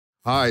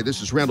Hi,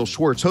 this is Randall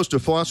Schwartz, host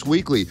of FLOSS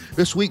Weekly.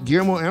 This week,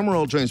 Guillermo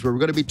Amaral joins me. We're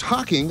going to be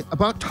talking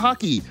about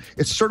Talky.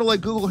 It's sort of like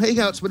Google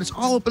Hangouts, but it's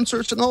all open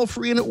source and all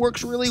free, and it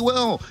works really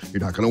well. You're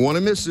not going to want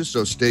to miss this,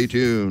 so stay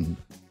tuned.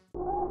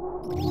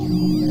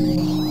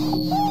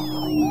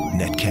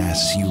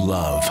 Netcasts you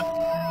love.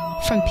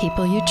 From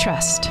people you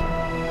trust.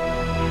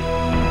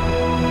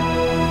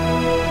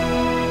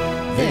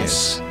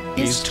 This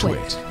is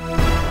Twit.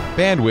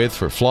 Bandwidth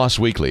for FLOSS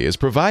Weekly is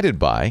provided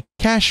by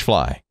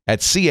CacheFly at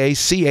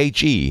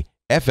CACHEFLY.com.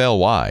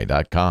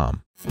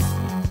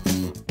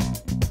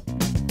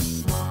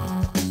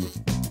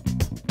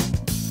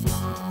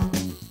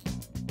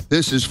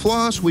 This is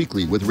FLOSS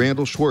Weekly with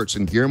Randall Schwartz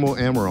and Guillermo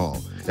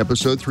Amaral.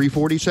 Episode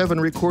 347,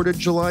 recorded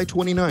July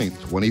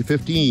 29th,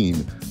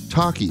 2015.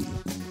 Talky.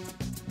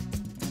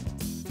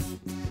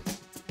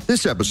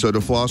 This episode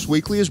of FLOSS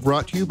Weekly is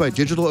brought to you by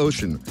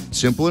DigitalOcean,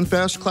 simple and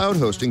fast cloud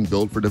hosting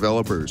built for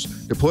developers.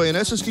 Deploy an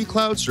SSD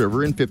cloud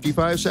server in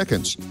 55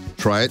 seconds.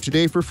 Try it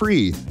today for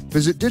free.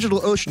 Visit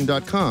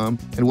DigitalOcean.com,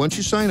 and once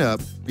you sign up,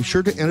 be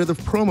sure to enter the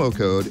promo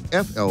code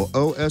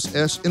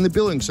FLOSS in the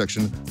billing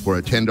section for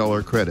a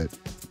 $10 credit.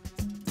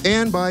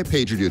 And by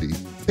PagerDuty.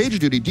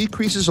 PagerDuty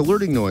decreases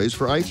alerting noise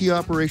for IT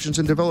operations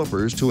and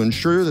developers to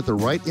ensure that the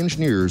right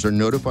engineers are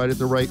notified at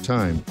the right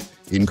time.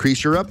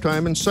 Increase your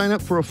uptime and sign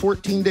up for a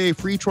 14-day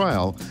free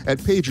trial at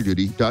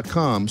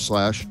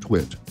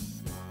pagerduty.com/twit.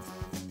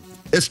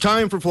 It's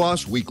time for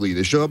FLOSS Weekly,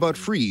 the show about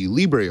free,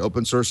 libre,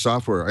 open source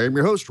software. I am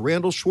your host,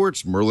 Randall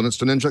Schwartz,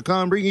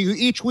 Merlin@Stonehenge.com, bringing you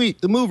each week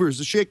the movers,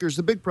 the shakers,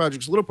 the big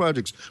projects, little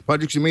projects,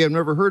 projects you may have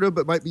never heard of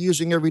but might be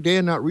using every day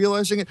and not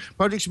realizing it,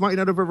 projects you might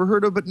not have ever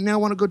heard of but now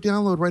want to go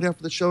download right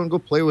after the show and go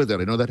play with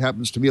it. I know that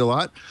happens to me a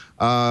lot.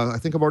 I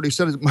think I've already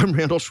said it. I'm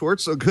Randall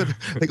Schwartz, so good.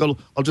 I think I'll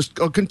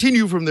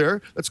continue from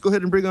there. Let's go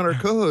ahead and bring on our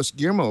co-host,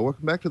 Guillermo.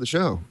 Welcome back to the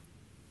show.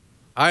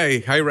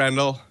 Hi,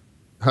 Randall.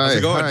 Hi. How's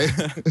it going?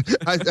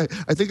 I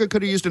think I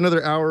could have used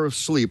another hour of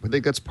sleep. I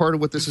think that's part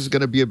of what this is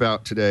going to be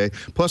about today.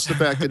 Plus the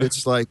fact that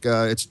it's like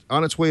it's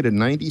on its way to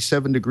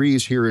 97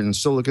 degrees here in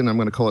Silicon. I'm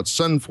going to call it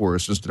sun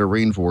forest instead of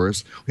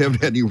rainforest. We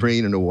haven't had any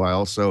rain in a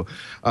while, so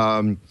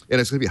and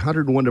it's going to be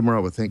 101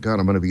 tomorrow. But thank God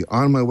I'm going to be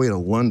on my way to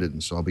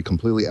London, so I'll be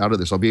completely out of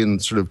this. I'll be in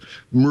sort of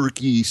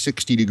murky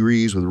 60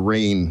 degrees with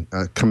rain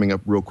coming up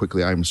real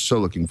quickly. I'm so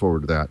looking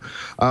forward to that.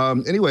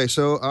 Anyway,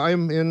 so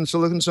I'm in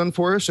Silicon Sun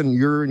Forest, and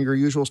you're in your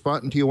usual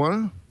spot in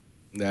Tijuana.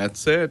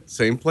 That's it.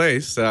 Same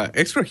place.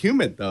 Extra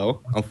humid though,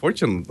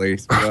 unfortunately.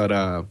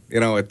 But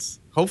it's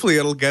hopefully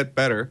it'll get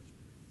better.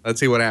 Let's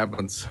see what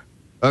happens.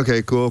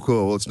 Okay, cool.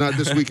 Well, it's not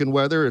this weekend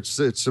weather. It's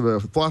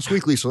FLOSS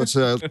Weekly. So let's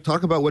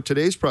talk about what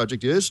today's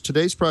project is.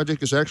 Today's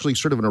project is actually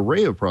sort of an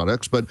array of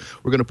products, but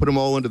we're going to put them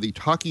all under the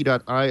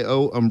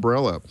Talky.io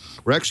umbrella.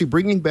 We're actually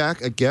bringing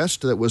back a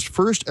guest that was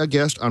first a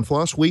guest on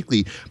FLOSS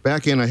Weekly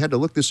back in, I had to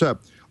look this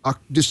up,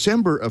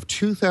 December of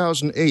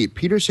 2008,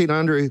 Peter St.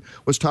 Andre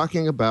was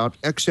talking about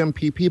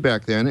XMPP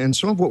back then, and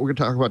some of what we're going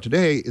to talk about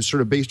today is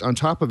sort of based on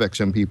top of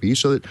XMPP,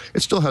 so that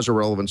it still has a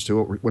relevance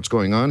to what's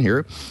going on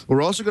here.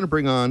 We're also going to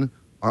bring on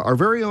our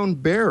very own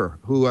Bear,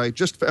 who I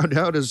just found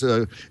out is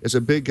a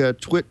big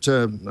Twit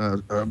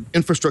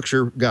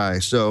infrastructure guy,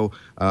 so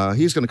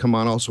he's going to come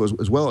on also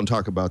as well and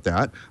talk about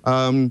that.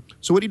 So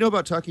what do you know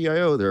about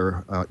Talky.io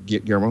there,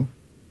 Guillermo?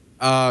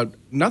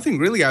 Nothing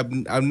really.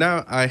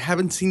 I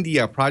haven't seen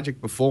the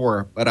project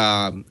before, but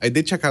I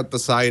did check out the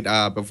site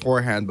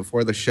beforehand,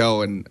 before the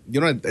show, and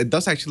it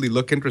does actually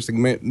look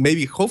interesting.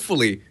 Maybe,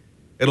 hopefully,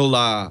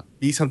 it'll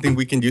be something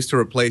we can use to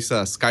replace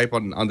Skype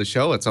on the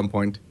show at some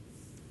point.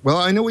 Well,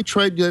 I know we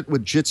tried it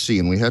with Jitsi,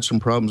 and we had some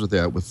problems with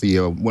that, with the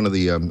one of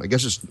the, I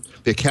guess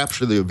they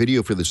capture the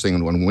video for this thing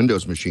on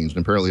Windows machines,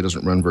 and apparently it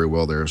doesn't run very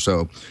well there.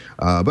 So,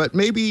 but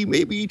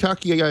maybe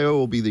Talky.io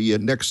will be the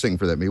next thing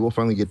for that. Maybe we'll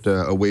finally get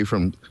away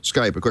from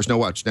Skype. Of course, now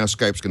watch. Now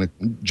Skype's going to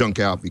junk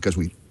out because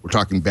we're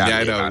talking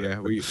badly. Yeah, I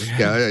know,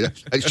 yeah.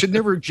 I should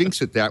never jinx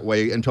it that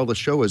way until the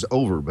show is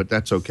over, but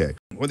that's okay.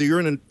 Whether you're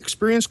an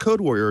experienced code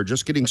warrior or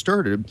just getting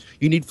started,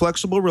 you need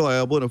flexible,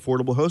 reliable, and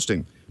affordable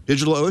hosting.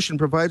 DigitalOcean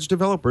provides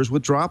developers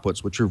with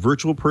Droplets, which are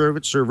virtual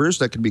private servers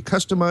that can be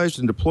customized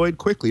and deployed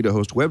quickly to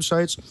host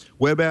websites,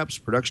 web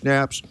apps, production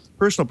apps,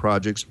 personal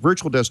projects,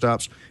 virtual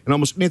desktops, and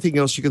almost anything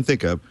else you can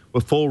think of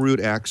with full root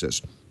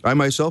access. I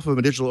myself am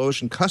a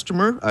DigitalOcean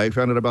customer. I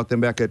found out about them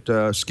back at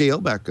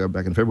Scale, back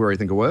in February, I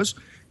think it was.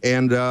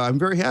 And I'm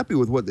very happy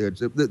with what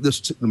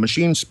the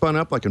machine spun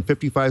up like in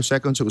 55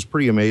 seconds. It was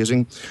pretty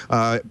amazing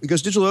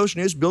because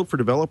DigitalOcean is built for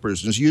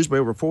developers and is used by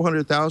over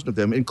 400,000 of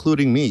them,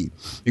 including me.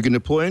 You can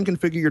deploy and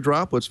configure your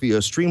Droplets via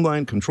a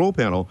streamlined control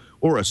panel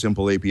or a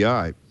simple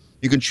API.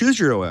 You can choose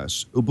your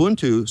OS,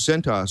 Ubuntu,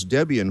 CentOS,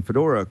 Debian,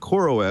 Fedora,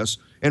 CoreOS,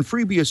 and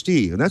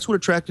FreeBSD. And that's what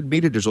attracted me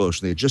to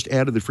DigitalOcean. They had just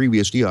added the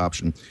FreeBSD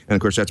option. And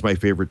of course, that's my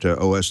favorite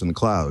OS in the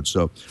cloud.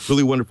 So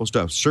really wonderful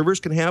stuff. Servers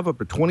can have up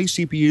to 20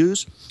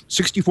 CPUs,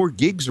 64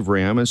 gigs of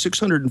RAM, and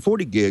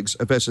 640 gigs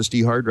of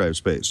SSD hard drive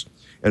space.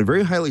 And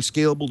very highly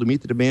scalable to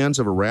meet the demands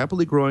of a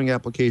rapidly growing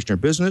application or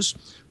business.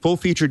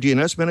 Full-feature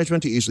DNS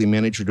management to easily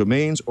manage your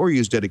domains or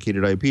use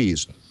dedicated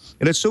IPs.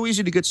 And it's so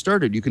easy to get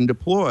started. You can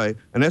deploy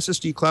an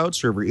SSD cloud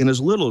server in as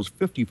little as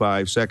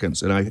 55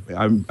 seconds. And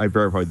I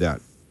verified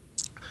that.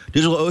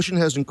 DigitalOcean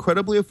has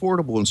incredibly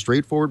affordable and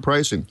straightforward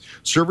pricing.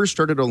 Servers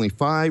start at only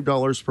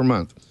 $5 per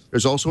month.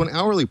 There's also an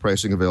hourly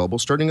pricing available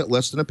starting at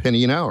less than a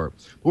penny an hour.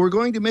 But we're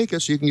going to make it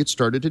so you can get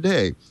started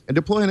today and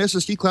deploy an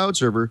SSD cloud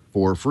server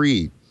for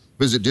free.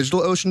 Visit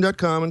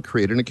DigitalOcean.com and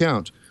create an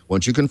account.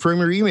 Once you confirm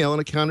your email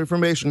and account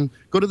information,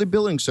 go to the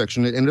billing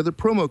section and enter the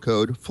promo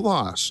code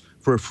FLOSS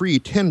for a free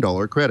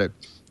 $10 credit.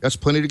 That's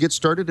plenty to get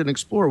started and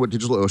explore what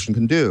DigitalOcean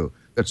can do.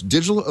 That's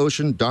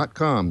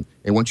DigitalOcean.com.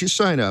 And once you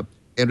sign up,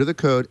 enter the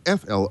code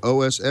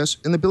FLOSS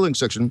in the billing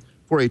section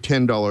for a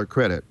 $10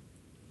 credit.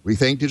 We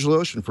thank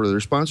DigitalOcean for their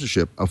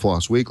sponsorship of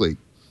Floss Weekly.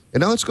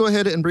 And now let's go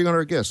ahead and bring on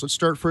our guests. Let's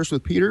start first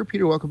with Peter.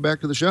 Peter, welcome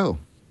back to the show.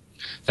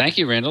 Thank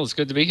you, Randall. It's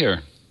good to be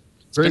here.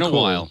 It's Very been a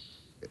cool. while.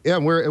 Yeah,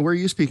 and where are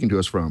you speaking to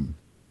us from?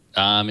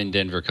 I'm in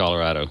Denver,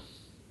 Colorado.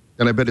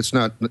 And I bet it's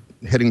not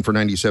heading for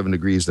 97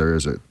 degrees there,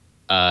 is it?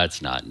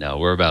 It's not. No,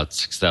 we're about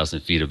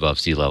 6,000 feet above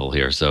sea level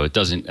here, so it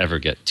doesn't ever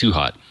get too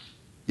hot.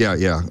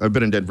 Yeah. I've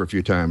been in Denver a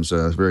few times.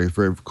 Very,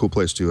 very cool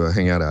place to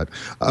hang out at.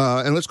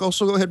 And let's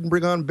also go ahead and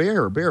bring on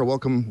Bear. Bear,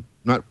 welcome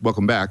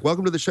back.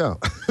 Welcome to the show.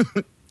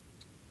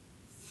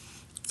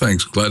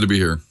 Thanks. Glad to be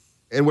here.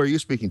 And where are you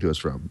speaking to us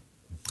from?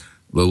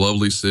 The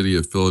lovely city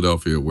of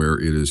Philadelphia, where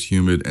it is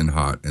humid and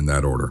hot in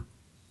that order.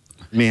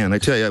 Man, I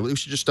tell you, we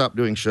should just stop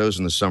doing shows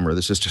in the summer.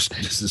 This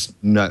is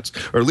nuts.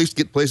 Or at least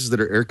get places that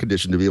are air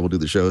conditioned to be able to do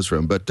the shows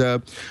from. But why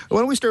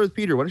don't we start with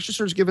Peter? Why don't you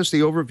sort of give us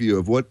the overview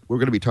of what we're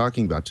going to be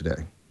talking about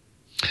today?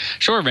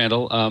 Sure,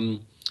 Randall.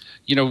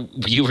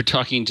 You were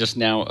talking just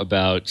now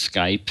about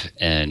Skype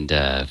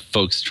and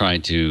folks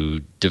trying to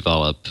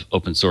develop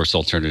open source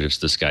alternatives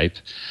to Skype.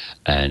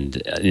 And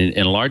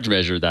in a large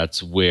measure,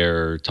 that's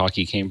where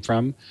Talky came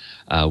from.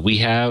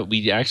 We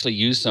actually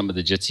use some of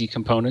the Jitsi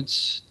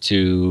components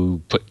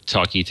to put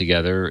Talky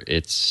together.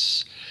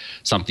 It's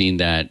something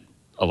that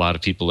a lot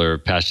of people are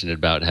passionate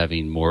about,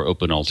 having more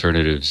open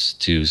alternatives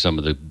to some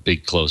of the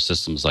big closed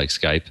systems like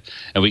Skype.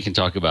 And we can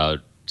talk about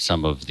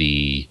some of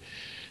the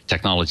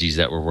technologies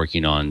that we're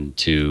working on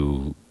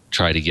to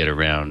try to get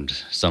around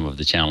some of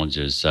the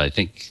challenges. I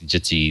think the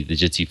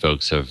Jitsi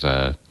folks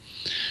have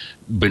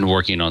been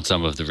working on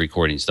some of the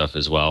recording stuff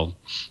as well.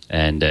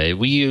 And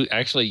we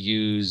actually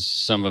use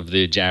some of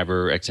the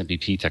Jabber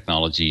XMPP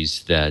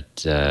technologies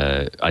that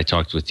I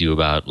talked with you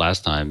about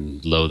last time,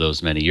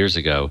 those many years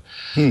ago.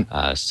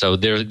 So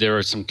there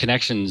are some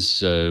connections,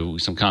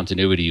 some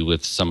continuity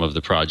with some of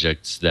the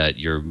projects that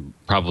you're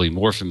probably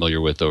more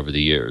familiar with over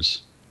the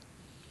years.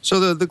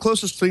 So the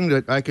closest thing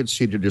that I could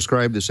see to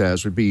describe this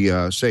as would be,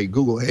 say,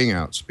 Google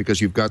Hangouts,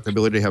 because you've got the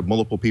ability to have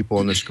multiple people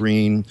on the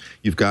screen.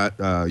 You've got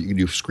you can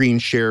do screen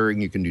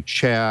sharing. You can do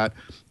chat.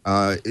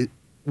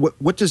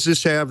 What does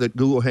this have that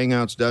Google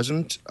Hangouts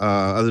doesn't,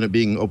 other than it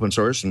being open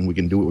source and we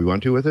can do what we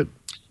want to with it?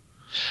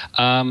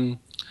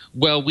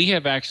 Well, we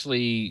have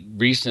actually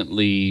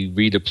recently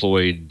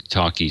redeployed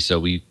Talky.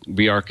 So we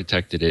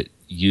re-architected it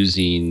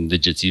using the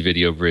Jitsi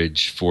video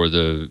bridge for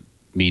the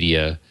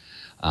media.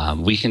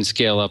 We can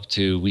scale up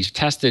to, we've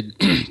tested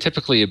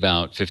typically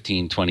about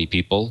 15, 20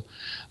 people.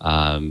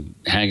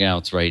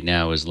 Hangouts right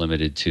now is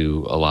limited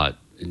to a lot.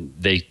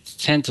 They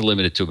tend to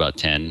limit it to about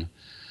 10.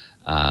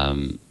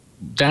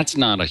 That's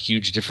not a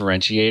huge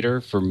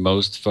differentiator for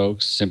most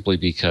folks, simply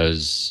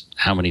because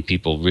how many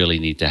people really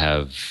need to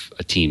have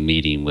a team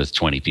meeting with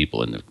 20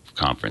 people in the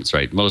conference,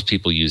 right? Most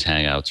people use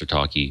Hangouts or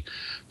Talky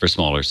for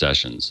smaller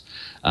sessions.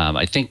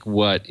 I think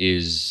what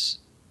is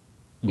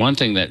one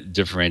thing that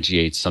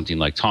differentiates something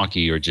like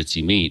Talky or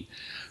Jitsi Meet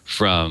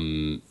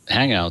from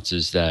Hangouts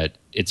is that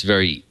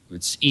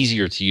it's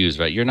easier to use,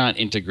 right? You're not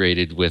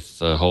integrated with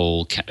the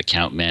whole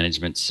account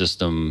management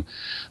system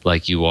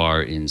like you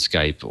are in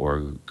Skype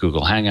or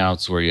Google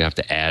Hangouts, where you have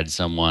to add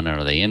someone.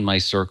 Are they in my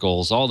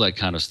circles? All that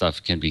kind of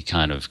stuff can be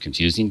kind of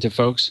confusing to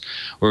folks.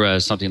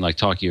 Whereas something like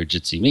Talky or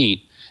Jitsi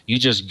Meet, you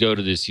just go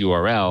to this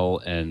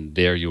URL and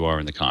there you are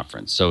in the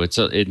conference. So it's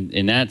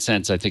in that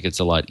sense, I think it's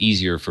a lot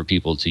easier for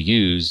people to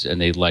use,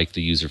 and they like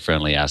the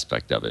user-friendly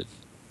aspect of it.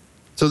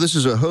 So this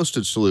is a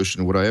hosted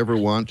solution. Would I ever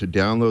want to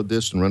download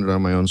this and run it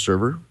on my own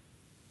server?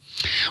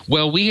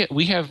 Well,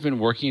 we have been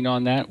working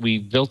on that. We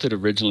built it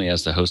originally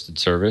as the hosted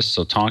service.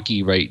 So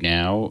Talky right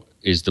now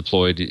is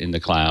deployed in the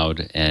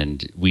cloud,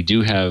 and we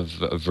do have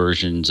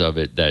versions of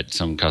it that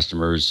some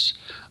customers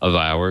of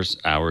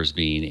ours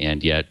being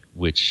And Yet,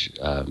 which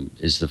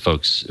is the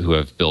folks who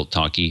have built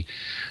Talky,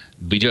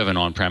 We do have an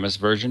on-premise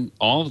version.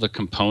 All of the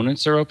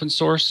components are open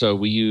source. So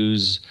we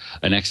use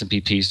an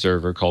XMPP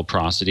server called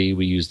Prosody.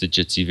 We use the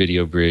Jitsi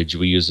video bridge.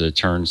 We use a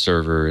turn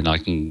server, and I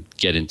can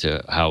get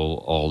into how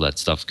all that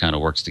stuff kind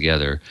of works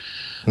together.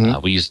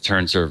 We use a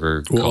turn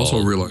server called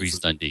also realize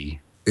ReStudy.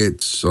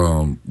 it's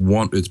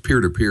it's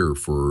peer-to-peer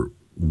for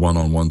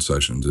one-on-one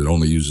sessions. It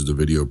only uses the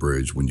video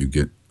bridge when you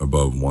get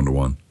above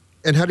one-to-one.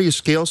 And how do you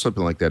scale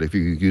something like that if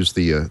you use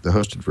the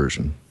hosted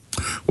version?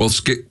 Well,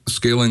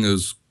 scaling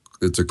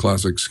it's a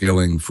classic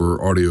scaling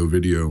for audio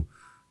video.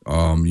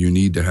 You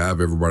need to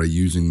have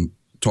everybody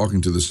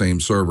talking to the same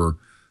server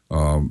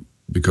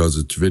because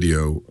it's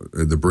video.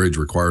 The bridge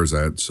requires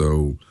that.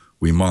 So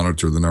we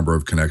monitor the number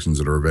of connections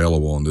that are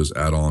available and just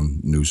add on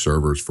new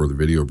servers for the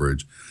video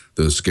bridge.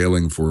 The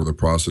scaling for the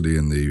Prosody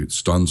and the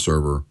Stun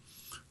server,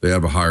 they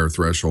have a higher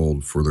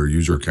threshold for their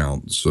user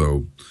count.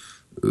 So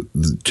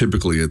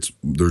typically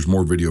there's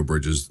more video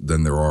bridges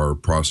than there are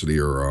Prosody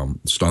or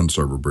Stun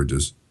server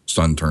bridges,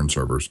 Stun turn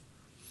servers.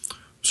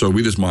 So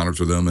we just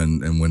monitor them,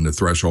 and when the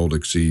threshold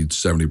exceeds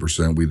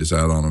 70%, we just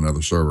add on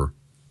another server.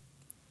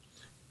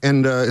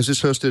 And is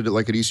this hosted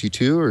like at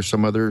EC2 or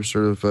some other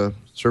sort of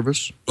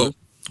service? Well,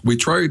 we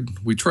tried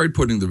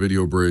putting the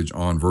video bridge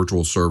on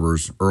virtual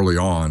servers early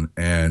on,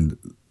 and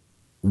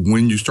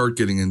when you start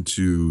getting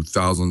into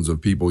thousands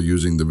of people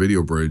using the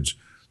video bridge,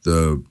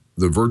 the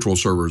virtual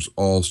servers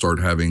all start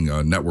having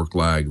a network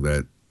lag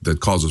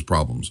that causes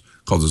problems,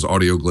 causes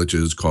audio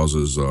glitches,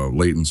 causes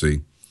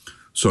latency.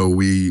 So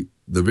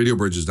the video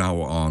bridge is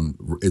now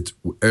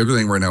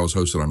everything right now is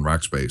hosted on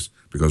Rackspace,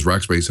 because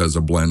Rackspace has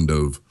a blend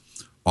of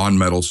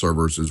on-metal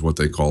servers is what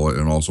they call it,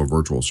 and also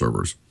virtual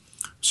servers.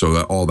 So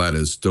that all that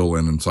is still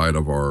inside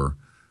of our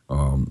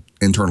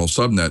internal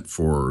subnet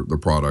for the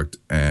product,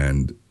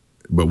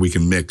 but we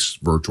can mix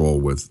virtual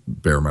with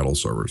bare metal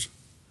servers.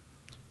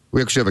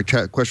 We actually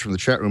have a question from the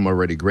chat room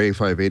already.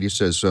 Gray580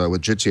 says,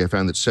 with Jitsi, I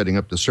found that setting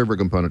up the server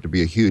component to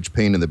be a huge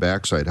pain in the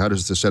backside. How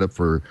does the setup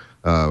for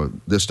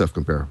this stuff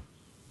compare?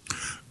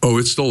 Oh,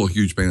 it's still a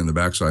huge pain in the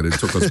backside. It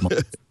took us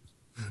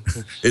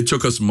it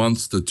took us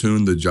months to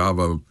tune the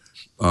Java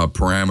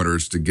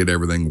parameters to get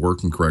everything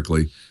working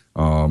correctly.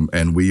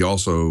 And we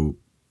also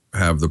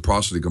have the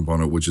Prosody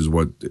component, which is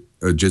what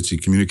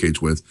Jitsi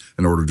communicates with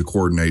in order to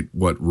coordinate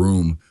what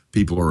room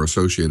people are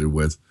associated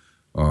with.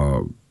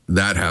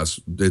 That has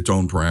its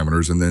own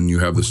parameters. And then you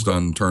have the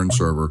Stun turn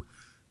server,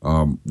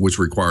 which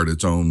required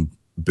its own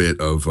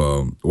bit of,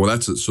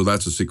 that's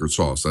a secret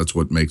sauce. That's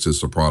what makes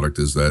this a product,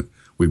 is that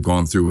we've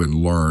gone through and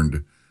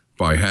learned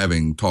by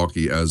having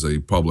Talky as a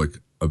public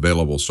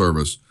available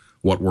service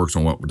what works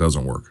and what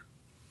doesn't work.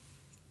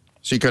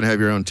 So you kind of have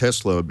your own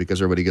test load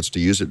because everybody gets to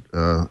use it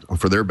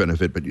for their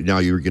benefit, but now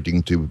you're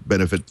getting to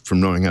benefit from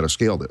knowing how to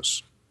scale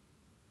this.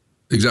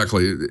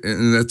 Exactly.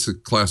 And that's a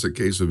classic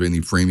case of any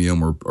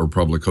freemium or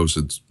public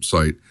hosted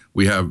site.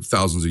 We have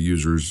thousands of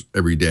users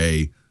every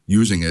day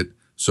using it,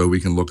 so we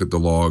can look at the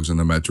logs and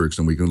the metrics,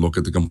 and we can look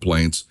at the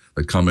complaints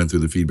that come in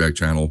through the feedback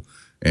channel.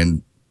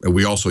 And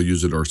we also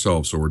use it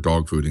ourselves, so we're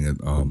dog fooding it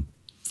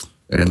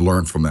and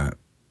learn from that.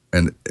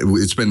 And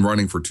it's been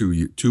running for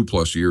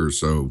 2+ years,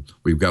 so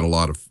we've got a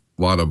lot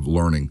of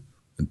learning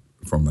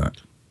from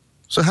that.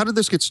 So how did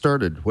this get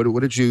started? What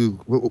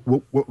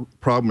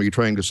problem are you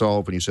trying to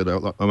solve when you said,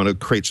 I'm going to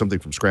create something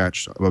from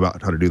scratch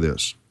about how to do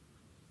this?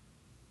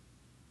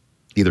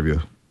 Either of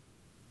you.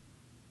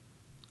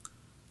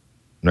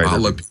 Neither. I'll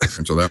let Peter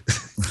answer that.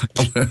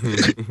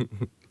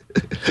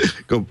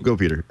 Go,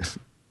 Peter.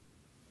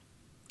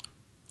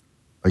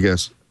 I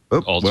guess.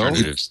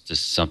 Alternatives to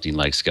something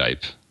like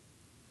Skype.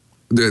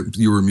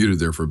 You were muted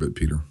there for a bit,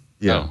 Peter.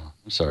 Yeah. Oh,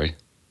 I'm sorry.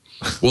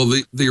 Well,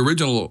 the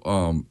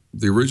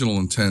original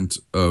intent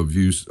of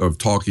use of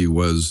Talky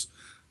was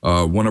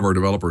one of our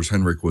developers,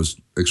 Henrik, was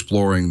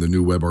exploring the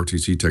new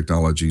WebRTC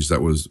technologies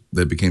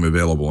that became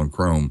available in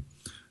Chrome,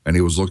 and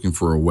he was looking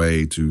for a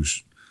way to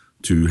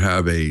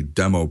have a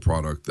demo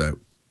product that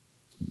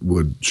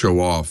would show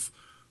off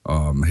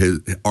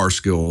our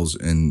skills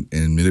in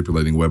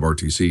manipulating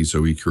WebRTC.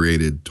 So he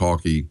created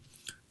Talky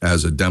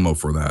as a demo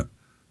for that,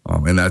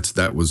 and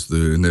that was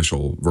the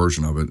initial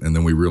version of it. And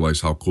then we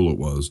realized how cool it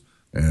was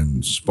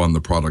and spun the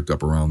product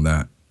up around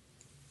that.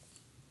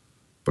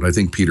 But I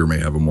think Peter may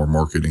have a more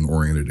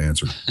marketing-oriented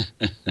answer.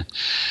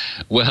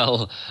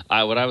 Well,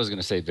 what I was going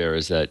to say, Bear,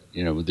 is that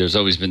there's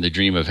always been the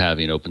dream of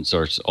having open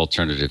source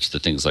alternatives to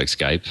things like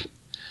Skype.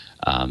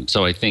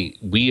 So I think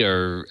we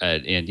are,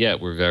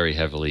 we're very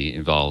heavily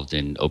involved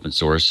in open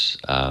source.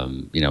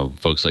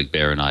 Folks like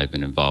Bear and I have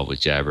been involved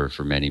with Jabber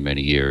for many,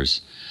 many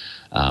years.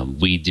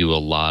 We do a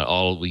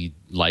lot. We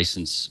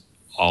license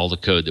all the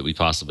code that we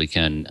possibly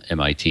can,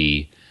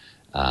 MIT,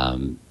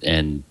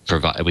 and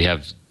provide.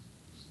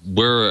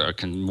 We're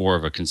more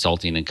of a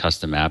consulting and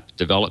custom app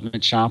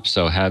development shop.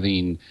 So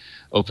having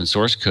open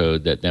source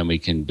code that then we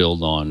can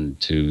build on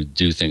to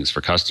do things for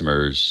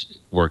customers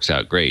works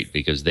out great,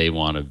 because they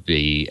want to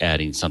be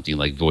adding something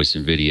like voice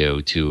and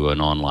video to an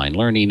online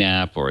learning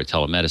app or a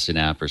telemedicine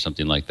app or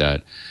something like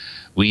that.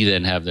 We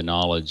then have the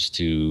knowledge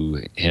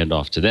to hand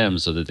off to them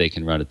so that they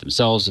can run it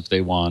themselves if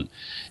they want,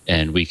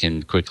 and we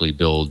can quickly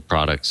build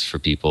products for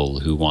people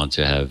who want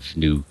to have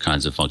new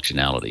kinds of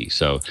functionality.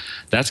 So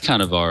that's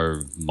kind of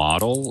our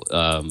model.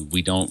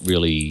 We don't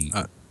really...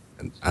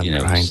 I'm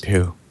trying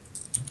to.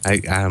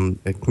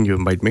 Can you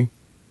invite me?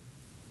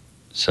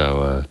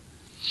 So,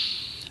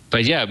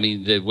 but yeah, I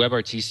mean, the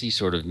WebRTC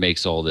sort of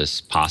makes all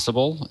this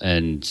possible,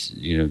 and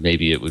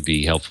maybe it would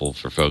be helpful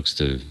for folks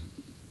to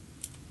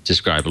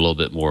describe a little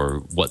bit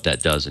more what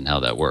that does and how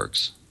that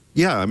works.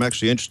 Yeah, I'm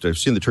actually interested. I've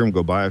seen the term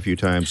go by a few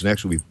times, and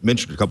actually we've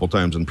mentioned it a couple of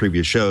times in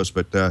previous shows.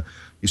 But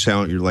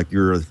you're like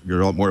you're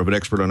a lot more of an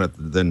expert on it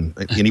than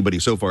anybody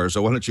so far.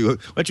 So why don't you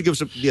give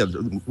us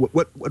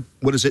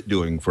what is it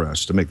doing for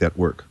us to make that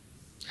work?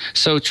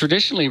 So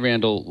traditionally,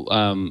 Randall,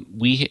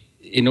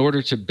 in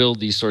order to build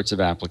these sorts of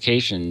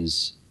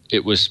applications,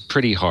 it was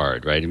pretty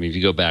hard, right? I mean, if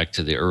you go back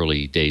to the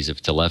early days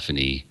of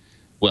telephony,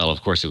 well,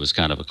 of course, it was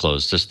kind of a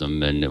closed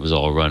system, and it was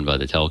all run by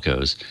the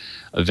telcos.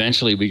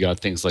 Eventually, we got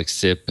things like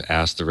SIP,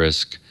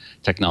 asterisk,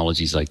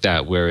 technologies like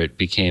that, where it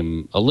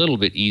became a little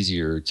bit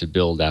easier to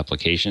build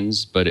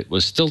applications, but it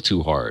was still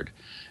too hard.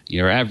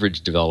 Your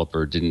average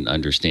developer didn't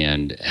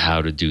understand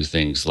how to do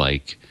things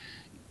like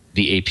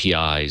the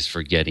APIs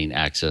for getting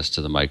access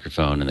to the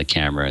microphone and the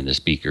camera and the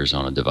speakers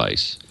on a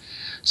device.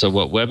 So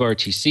what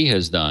WebRTC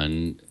has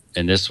done,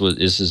 and this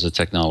is a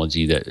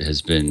technology that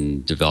has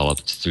been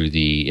developed through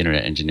the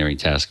Internet Engineering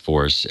Task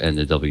Force and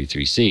the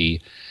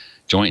W3C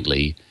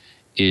jointly,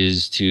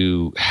 is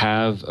to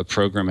have a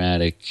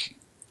programmatic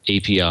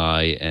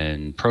API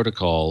and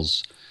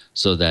protocols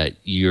so that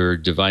your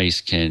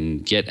device can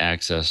get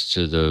access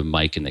to the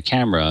mic and the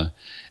camera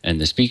and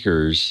the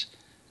speakers,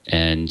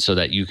 and so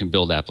that you can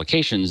build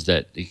applications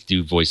that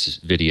do voice,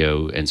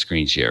 video, and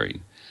screen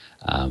sharing.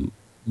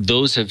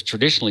 Those have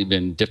traditionally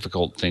been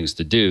difficult things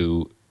to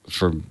do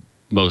for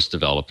most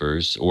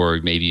developers, or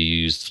maybe you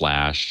used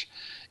Flash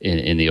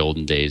in the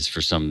olden days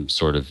for some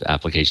sort of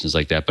applications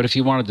like that. But if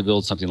you wanted to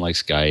build something like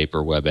Skype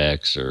or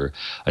WebEx or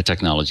a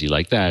technology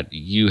like that,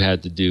 you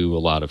had to do a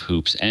lot of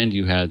hoops, and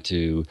you had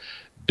to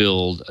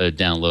build a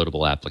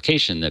downloadable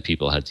application that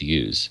people had to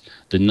use.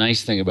 The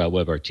nice thing about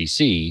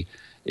WebRTC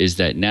is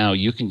that now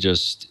you can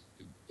just,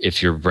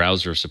 if your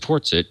browser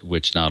supports it,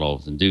 which not all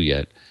of them do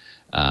yet,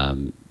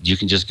 you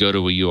can just go to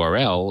a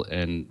URL,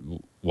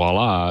 and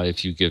voila,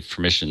 if you give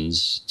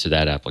permissions to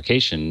that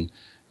application,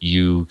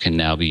 you can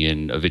now be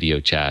in a video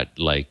chat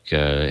like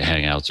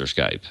Hangouts or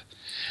Skype.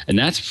 And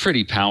that's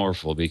pretty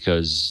powerful,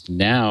 because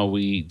now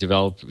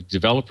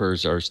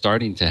developers are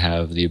starting to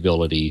have the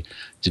ability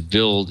to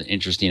build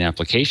interesting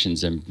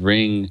applications and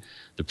bring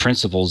the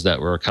principles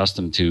that we're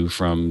accustomed to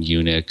from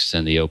Unix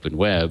and the open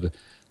web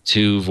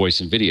to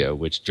voice and video,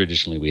 which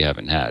traditionally we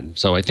haven't had.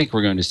 So I think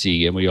we're going to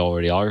see, and we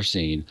already are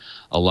seeing,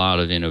 a lot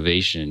of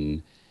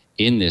innovation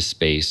in this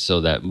space, so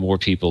that more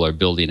people are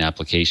building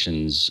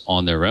applications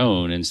on their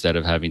own instead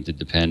of having to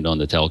depend on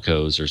the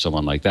telcos or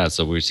someone like that.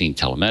 So we're seeing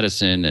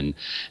telemedicine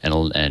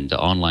and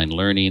online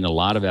learning. A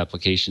lot of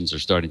applications are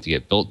starting to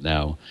get built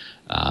now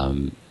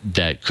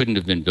that couldn't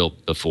have been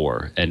built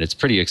before. And it's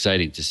pretty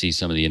exciting to see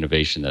some of the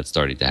innovation that's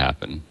starting to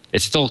happen.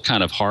 It's still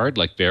kind of hard,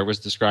 like Bear was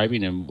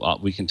describing, and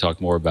we can talk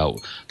more about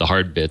the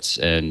hard bits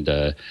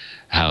and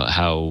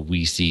how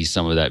we see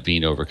some of that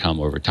being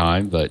overcome over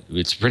time. But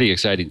it's pretty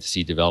exciting to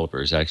see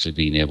developers actually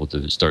being able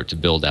to start to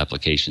build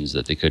applications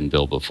that they couldn't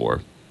build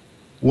before.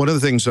 One of the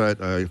things that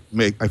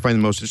I find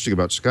the most interesting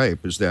about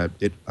Skype is that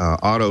it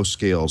auto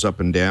scales up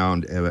and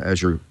down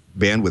as your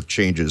bandwidth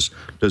changes.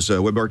 Does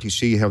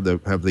WebRTC have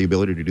the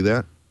ability to do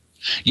that?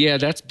 Yeah,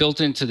 that's built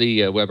into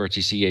the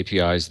WebRTC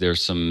APIs.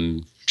 There's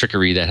some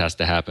trickery that has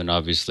to happen,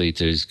 obviously,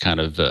 to kind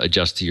of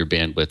adjust to your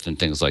bandwidth and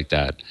things like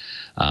that.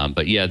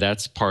 But yeah,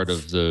 that's part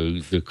of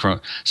the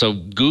Chrome. So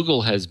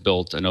Google has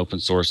built an open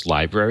source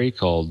library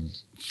called,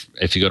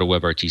 if you go to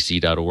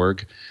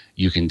webrtc.org,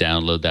 you can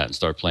download that and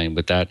start playing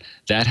with that.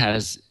 That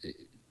has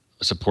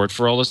support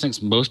for all those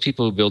things. Most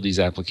people who build these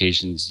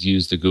applications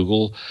use the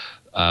Google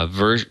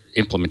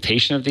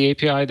implementation of the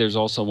API. There's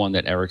also one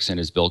that Ericsson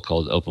has built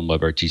called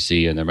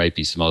OpenWebRTC, and there might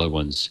be some other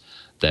ones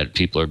that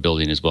people are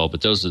building as well,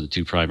 but those are the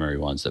two primary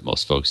ones that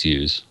most folks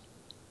use.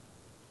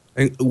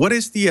 And what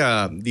is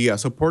the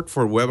support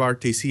for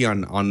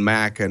WebRTC on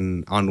Mac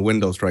and on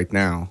Windows right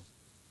now?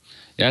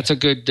 Yeah, that's a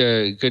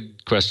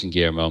good question,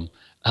 Guillermo.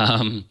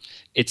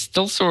 It's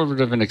still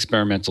sort of an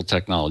experimental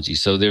technology.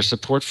 So there's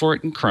support for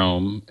it in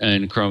Chrome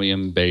and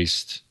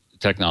Chromium-based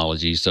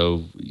technology.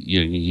 So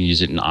you can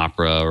use it in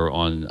Opera or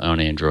on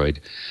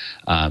Android.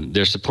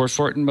 There's support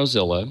for it in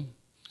Mozilla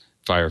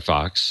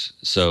Firefox.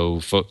 So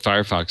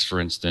Firefox, for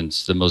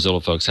instance, the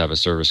Mozilla folks have a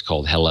service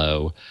called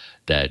Hello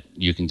that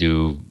you can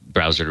do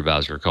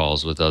browser-to-browser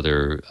calls with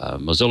other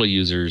Mozilla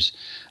users,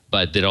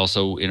 but that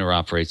also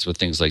interoperates with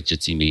things like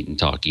Jitsi Meet and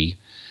Talky.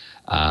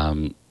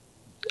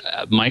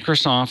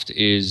 Microsoft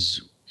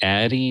is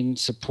adding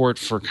support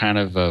for kind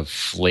of a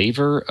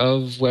flavor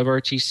of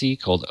WebRTC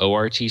called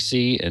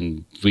ORTC,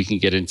 and we can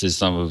get into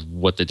some of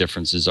what the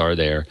differences are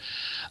there.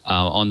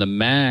 On the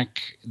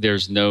Mac,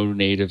 there's no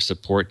native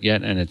support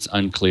yet, and it's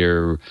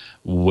unclear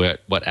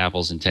what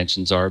Apple's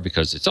intentions are,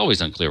 because it's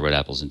always unclear what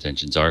Apple's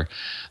intentions are.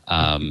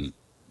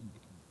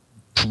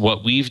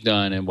 What we've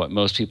done and what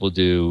most people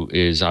do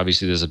is,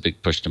 obviously there's a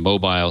big push to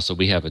mobile, so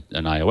we have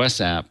an iOS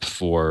app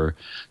for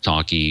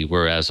Talky,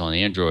 whereas on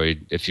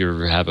Android, if you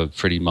have a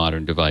pretty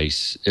modern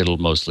device, it'll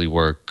mostly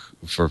work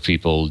for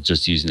people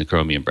just using the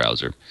Chromium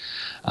browser.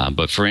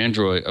 But for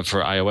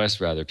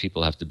iOS rather,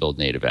 people have to build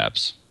native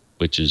apps,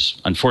 which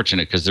is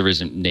unfortunate because there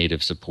isn't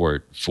native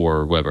support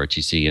for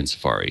WebRTC and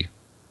Safari.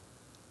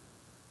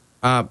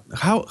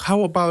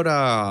 How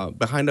about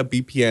behind a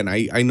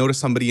VPN? I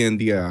noticed somebody in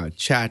the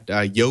chat,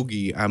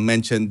 Yogi,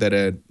 mentioned that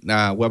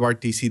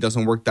WebRTC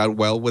doesn't work that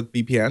well with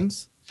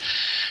VPNs.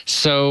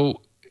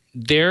 So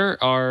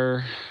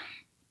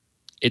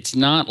it's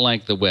not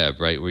like the web,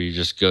 right, where you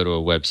just go to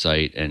a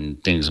website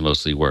and things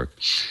mostly work.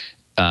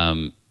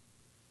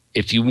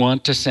 If you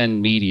want to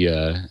send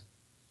media,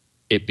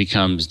 it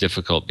becomes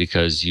difficult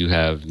because you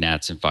have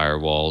NATs and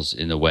firewalls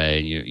in the way,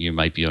 and you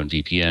might be on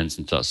VPNs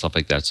and stuff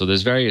like that. So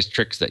there's various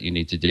tricks that you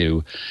need to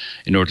do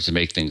in order to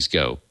make things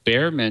go.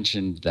 Bear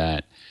mentioned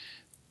that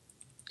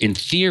in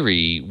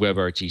theory,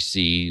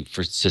 WebRTC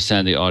to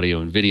send the audio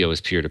and video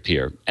is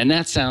peer-to-peer. And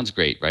that sounds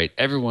great, right?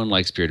 Everyone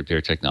likes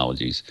peer-to-peer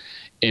technologies.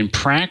 In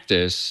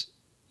practice,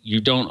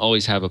 you don't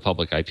always have a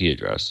public IP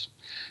address.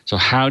 So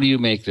how do you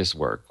make this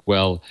work?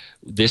 Well,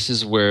 this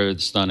is where the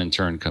stun and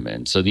turn come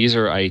in. So these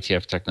are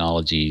IETF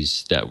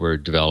technologies that were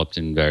developed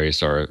in various,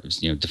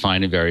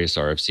 defined in various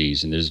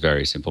RFCs, and there's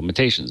various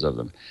implementations of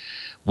them.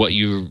 What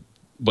you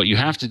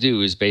have to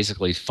do is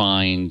basically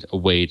find a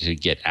way to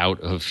get out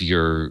of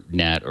your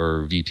NAT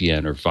or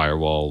VPN or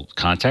firewall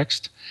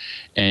context.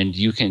 And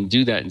you can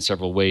do that in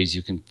several ways.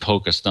 You can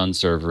poke a stun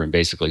server and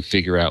basically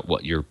figure out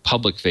what your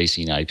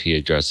public-facing IP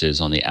address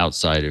is on the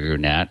outside of your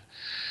NAT.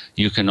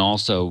 You can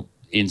also,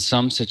 in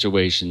some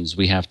situations,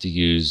 we have to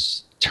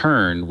use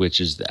turn, which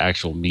is the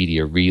actual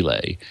media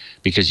relay,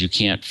 because you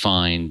can't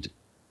find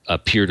a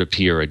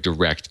peer-to-peer, a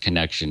direct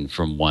connection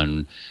from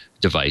one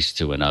device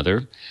to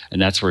another.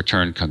 And that's where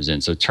turn comes in.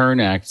 So turn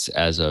acts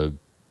as a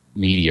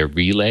media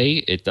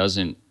relay. It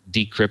doesn't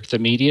decrypt the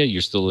media.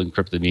 You still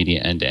encrypt the media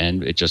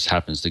end-to-end. It just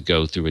happens to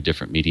go through a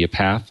different media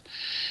path.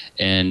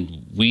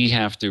 And we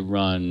have to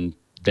run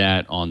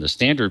that on the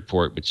standard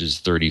port, which is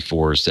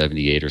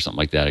 3478 or something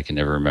like that. I can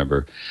never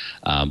remember.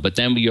 But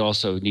then we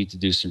also need to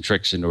do some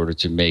tricks in order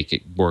to make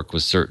it work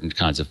with certain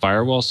kinds of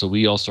firewalls. So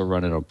we also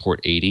run it on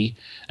port 80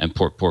 and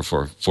port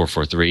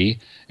 443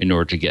 in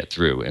order to get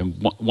through.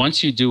 And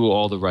once you do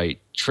all the right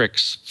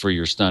tricks for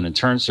your stun and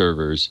turn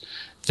servers,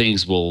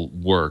 things will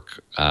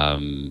work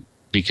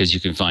because you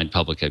can find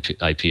public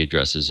IP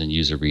addresses and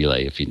use a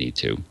relay if you need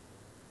to.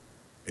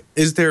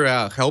 Is there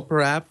a helper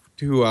app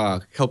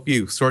to help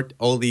you sort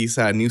all these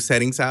new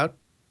settings out?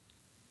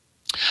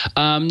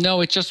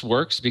 No, it just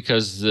works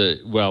because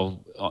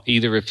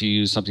either if you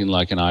use something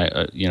like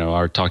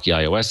our Talky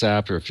iOS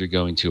app, or if you're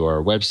going to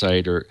our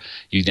website, or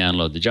you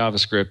download the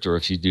JavaScript, or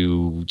if you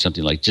do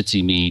something like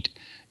Jitsi Meet,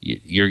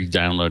 you're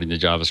downloading the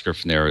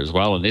JavaScript from there as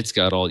well, and it's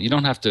got all. You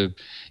don't have to.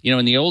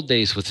 In the old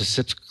days with the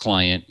SIP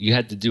client, you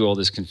had to do all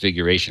this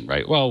configuration,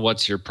 right? Well,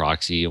 what's your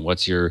proxy and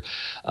what's your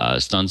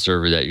stun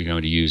server that you're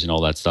going to use and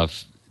all that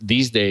stuff.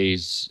 These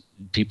days,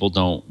 people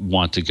don't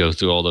want to go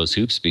through all those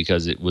hoops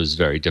because it was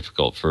very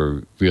difficult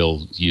for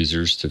real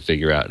users to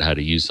figure out how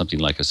to use something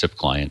like a SIP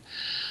client,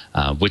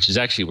 which is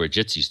actually where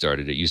Jitsi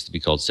started. It used to be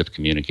called SIP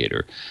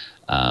Communicator.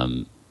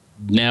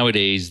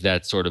 Nowadays,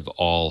 that sort of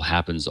all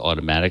happens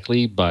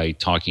automatically by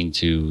talking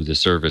to the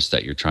service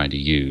that you're trying to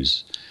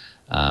use.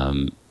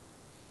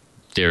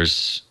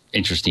 There's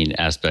interesting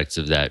aspects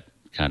of that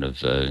kind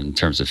of in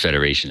terms of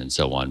federation and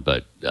so on,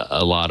 but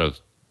a lot of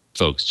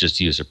folks just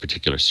use a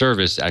particular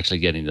service. Actually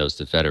getting those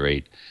to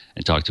federate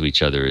and talk to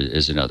each other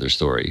is another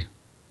story.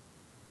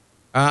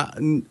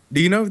 Do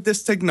you know if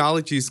this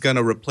technology is going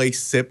to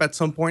replace SIP at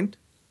some point?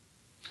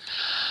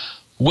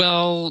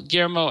 Well,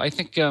 Guillermo, I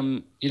think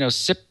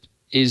SIP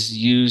is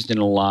used in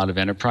a lot of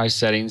enterprise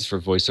settings for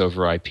voice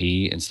over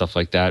IP and stuff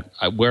like that.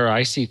 Where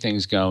I see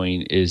things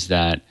going is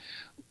that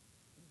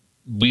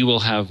we will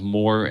have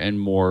more and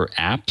more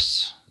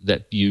apps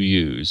that you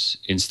use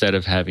instead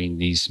of having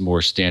these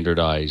more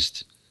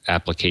standardized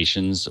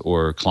applications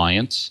or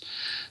clients.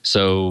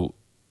 So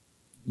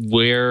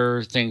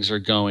where things are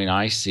going,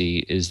 I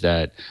see, is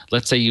that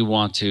let's say you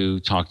want to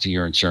talk to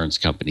your insurance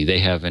company. They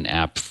have an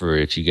app for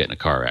if you get in a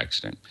car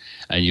accident,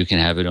 and you can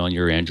have it on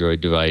your Android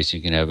device,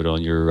 you can have it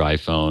on your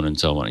iPhone and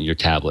so on, and your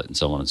tablet and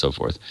so on and so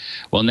forth.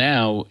 Well,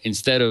 now,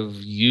 instead of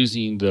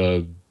using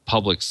the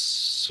public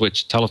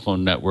switch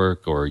telephone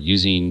network or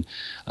using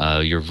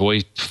your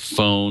VoIP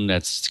phone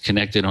that's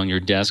connected on your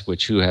desk,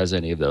 which who has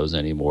any of those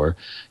anymore,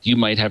 you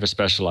might have a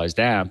specialized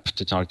app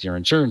to talk to your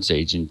insurance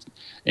agent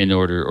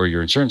or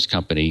your insurance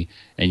company,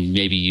 and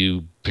maybe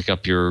you pick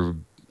up your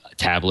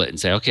tablet and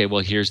say, okay,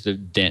 well, here's the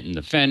dent in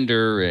the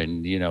fender,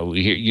 and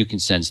here you can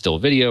send still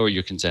video or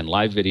you can send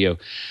live video,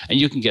 and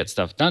you can get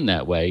stuff done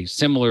that way.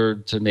 Similar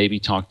to maybe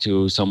talk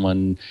to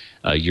someone,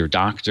 your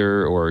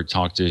doctor, or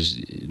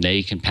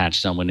they can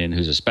patch someone in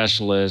who's a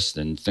specialist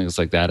and things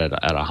like that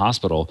at a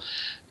hospital.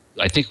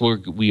 I think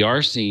we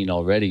are seeing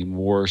already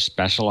more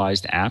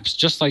specialized apps,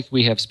 just like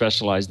we have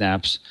specialized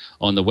apps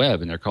on the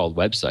web, and they're called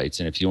websites.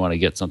 And if you want to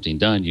get something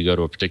done, you go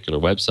to a particular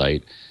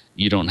website.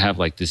 You don't have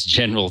like this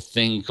general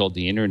thing called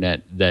the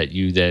internet that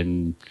you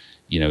then,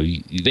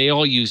 they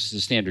all use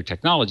the standard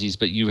technologies,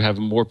 but you have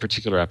a more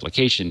particular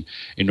application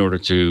in order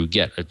to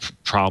get a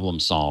problem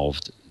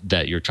solved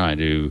that you're trying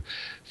to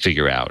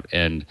figure out.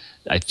 And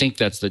I think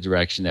that's the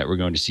direction that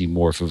we're going to see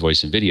more for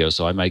voice and video.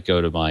 So I might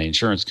go to my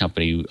insurance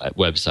company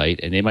website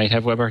and they might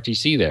have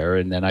WebRTC there,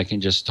 and then I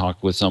can just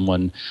talk with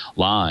someone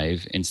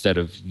live instead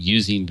of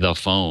using the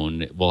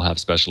phone. We'll have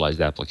specialized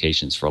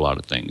applications for a lot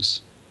of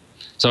things.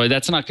 So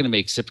that's not going to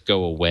make SIP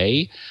go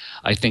away.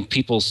 I think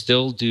people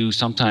still do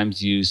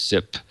sometimes use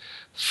SIP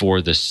for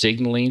the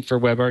signaling for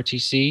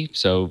WebRTC.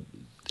 So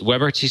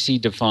WebRTC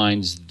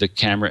defines the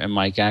camera and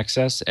mic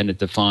access, and it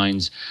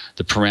defines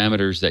the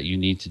parameters that you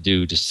need to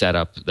do to set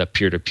up that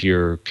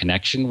peer-to-peer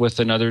connection with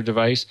another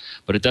device,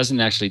 but it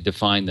doesn't actually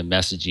define the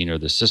messaging or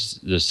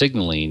the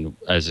signaling,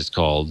 as it's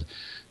called,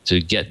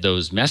 to get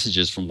those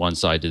messages from one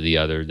side to the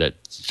other that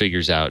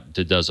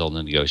does all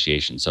the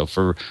negotiations. So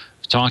for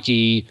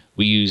Talky,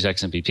 we use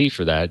XMPP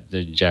for that,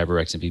 the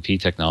Jabber XMPP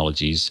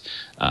technologies.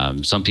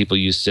 Some people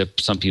use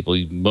SIP.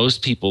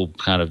 Most people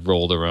kind of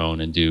roll their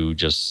own and do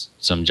just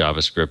some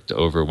JavaScript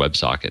over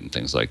WebSocket and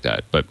things like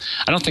that. But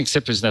I don't think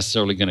SIP is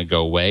necessarily going to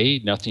go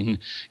away. Nothing,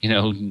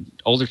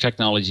 older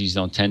technologies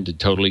don't tend to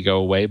totally go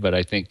away, but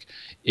I think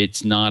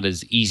it's not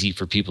as easy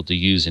for people to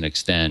use and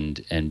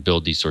extend and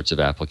build these sorts of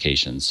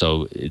applications.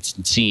 So it's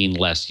seeing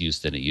less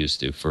use than it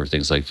used to for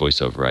things like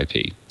voice over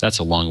IP. That's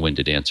a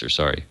long-winded answer,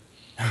 sorry.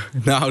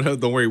 No,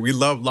 don't worry. We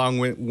love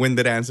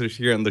long-winded answers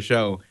here on the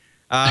show.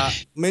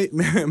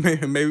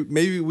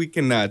 Maybe we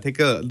can take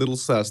a little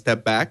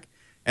step back,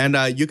 and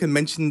you can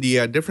mention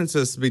the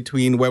differences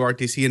between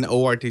WebRTC and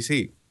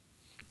ORTC.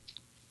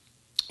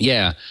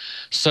 Yeah.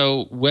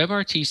 So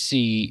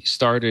WebRTC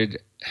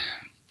started.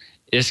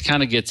 This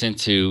kind of gets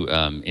into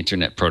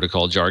internet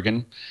protocol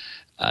jargon.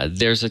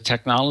 There's a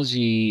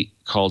technology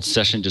called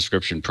Session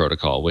Description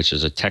Protocol, which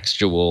is a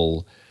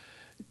textual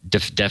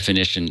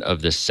definition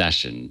of the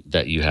session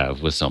that you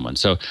have with someone.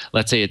 So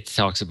let's say it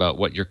talks about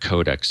what your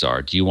codecs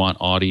are. Do you want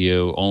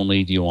audio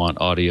only? Do you want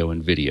audio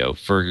and video?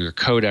 For your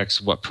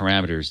codecs, what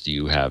parameters do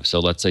you have? So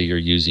let's say you're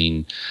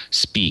using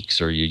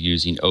Speaks or you're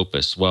using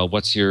Opus. Well,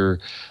 what's your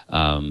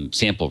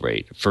sample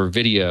rate? For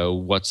video,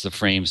 what's the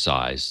frame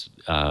size?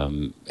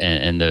 And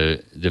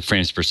the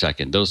frames per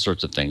second, those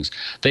sorts of things.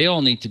 They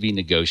all need to be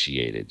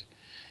negotiated.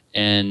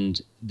 And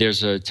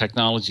there's a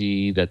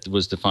technology that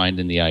was defined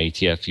in the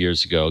IETF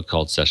years ago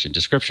called Session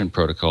Description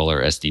Protocol,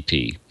 or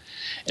SDP.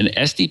 And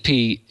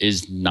SDP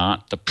is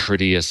not the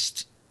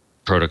prettiest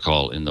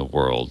protocol in the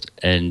world.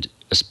 And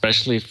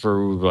especially for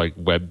like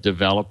web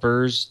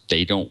developers,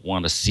 they don't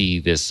want to see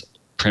this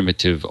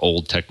primitive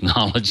old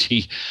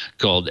technology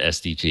called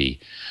SDP.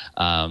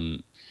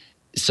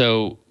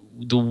 So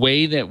the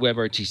way that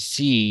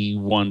WebRTC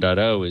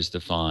 1.0 is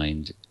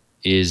defined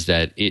is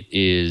that it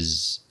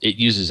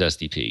uses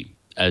SDP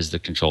as the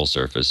control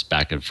surface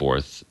back and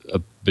forth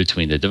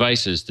between the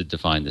devices to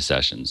define the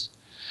sessions.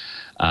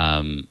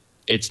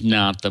 It's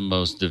not the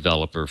most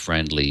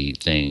developer-friendly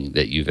thing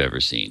that you've ever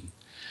seen.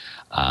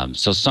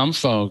 So some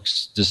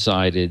folks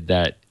decided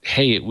that,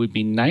 hey, it would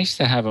be nice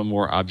to have a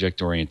more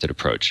object-oriented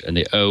approach. And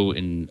the O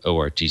in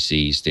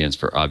ORTC stands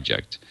for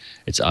object.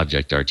 It's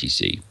Object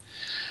RTC.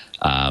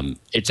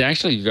 It's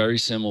actually very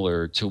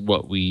similar to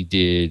what we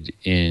did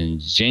in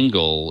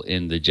Jingle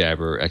in the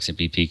Jabber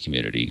XMPP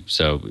community.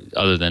 So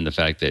other than the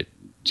fact that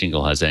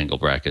Jingle has angle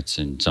brackets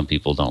and some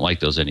people don't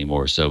like those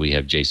anymore, so we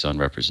have JSON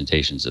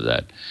representations of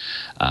that.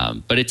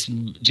 But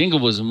Jingle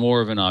was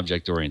more of an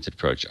object-oriented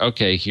approach.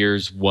 Okay,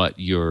 here's what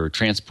your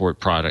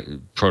transport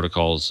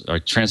protocols or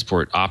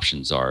transport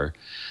options are.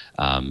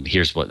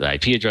 Here's what the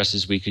IP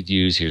addresses we could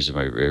use. Here's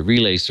my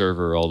relay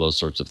server, all those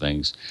sorts of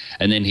things.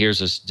 And then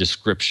here's a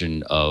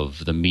description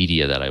of the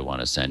media that I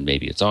want to send.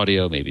 Maybe it's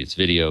audio, maybe it's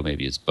video,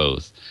 maybe it's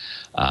both.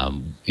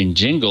 In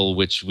Jingle,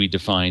 which we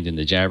defined in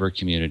the Jabber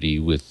community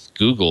with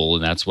Google,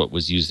 and that's what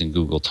was used in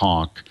Google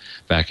Talk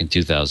back in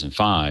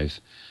 2005,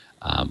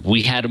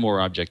 we had a more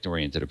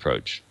object-oriented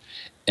approach.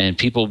 And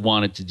people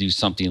wanted to do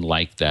something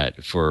like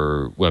that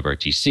for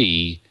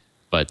WebRTC,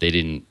 but they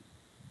didn't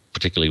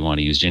particularly want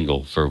to use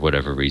Jingle for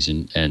whatever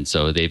reason. And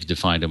so they've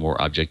defined a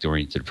more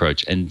object-oriented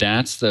approach. And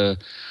that's the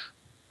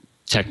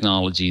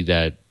technology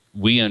that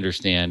we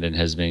understand and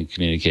has been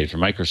communicated from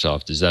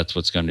Microsoft, is that's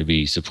what's going to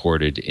be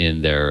supported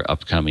in their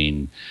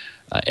upcoming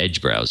Edge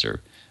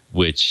browser,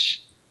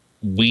 which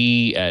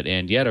we at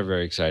Andyet are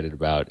very excited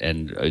about.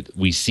 And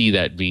we see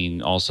that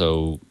being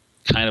also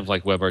kind of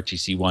like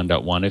WebRTC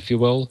 1.1, if you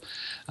will.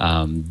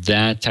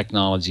 That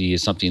technology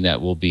is something that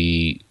will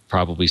be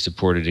probably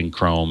supported in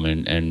Chrome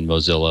and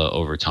Mozilla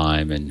over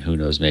time, and who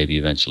knows, maybe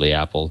eventually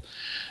Apple.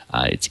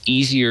 It's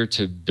easier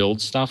to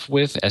build stuff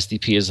with.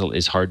 SDP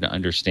is hard to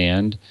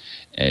understand.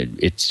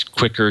 It's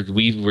quicker.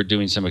 We were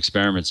doing some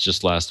experiments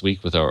just last week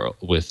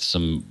with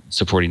some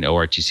supporting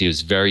ORTC. It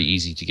was very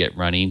easy to get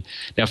running.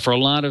 Now, for a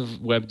lot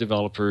of web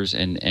developers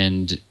and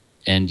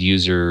end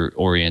user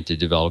oriented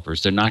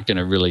developers, they're not going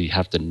to really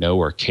have to know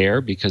or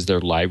care because their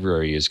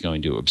library is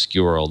going to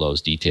obscure all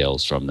those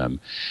details from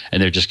them,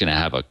 and they're just going to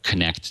have a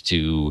connect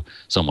to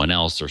someone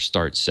else or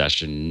start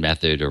session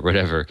method or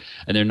whatever,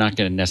 and they're not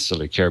going to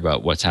necessarily care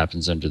about what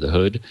happens under the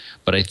hood.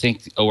 But I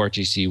think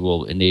ORTC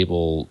will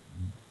enable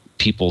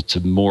people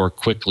to more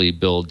quickly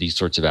build these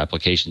sorts of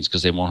applications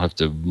because they won't have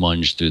to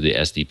munge through the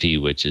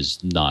SDP, which is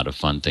not a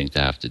fun thing to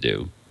have to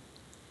do.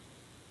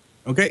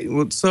 Okay,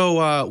 well,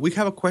 so we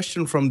have a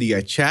question from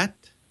the chat.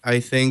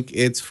 I think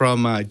it's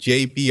from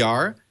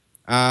JPR.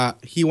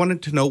 He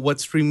wanted to know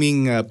what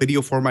streaming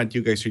video format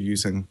you guys are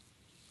using.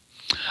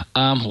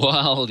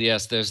 Well,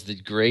 yes, there's the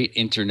great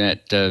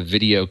internet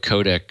video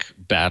codec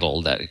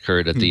battle that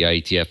occurred at the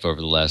IETF over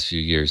the last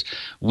few years.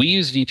 We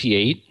use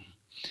VP8.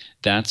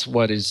 That's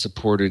what is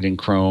supported in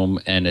Chrome,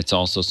 and it's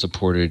also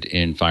supported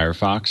in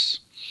Firefox.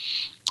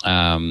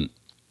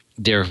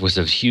 There was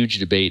a huge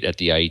debate at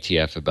the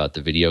IETF about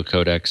the video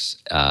codecs.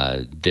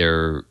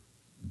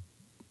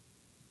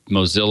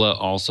 Mozilla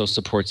also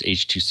supports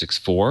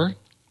H.264.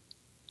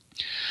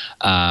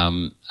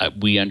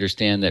 We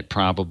understand that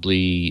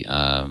probably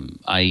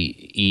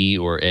IE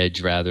or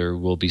Edge, rather,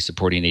 will be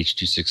supporting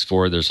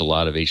H.264. There's a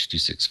lot of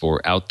H.264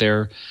 out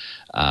there.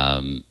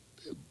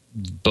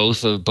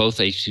 Both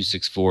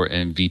H.264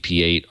 and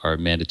VP8 are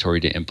mandatory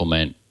to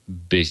implement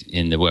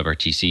in the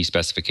WebRTC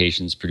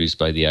specifications produced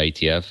by the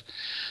IETF.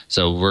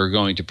 So we're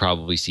going to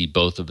probably see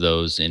both of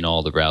those in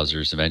all the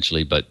browsers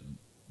eventually, but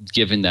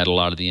given that a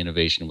lot of the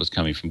innovation was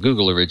coming from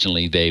Google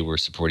originally, they were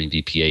supporting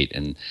VP8,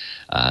 and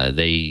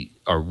they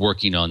are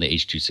working on the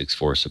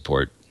H.264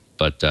 support.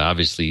 But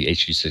obviously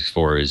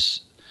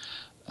H.264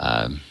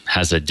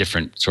 has a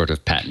different sort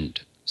of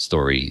patent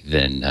story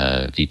than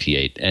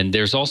VP8. And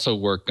there's also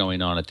work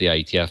going on at the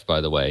IETF, by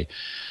the way.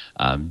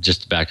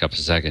 Just to back up a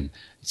second,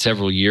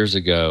 several years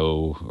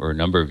ago, or a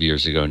number of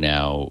years ago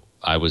now,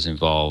 I was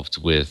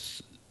involved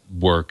with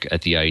work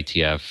at the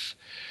IETF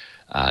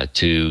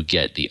to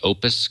get the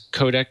Opus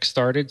codec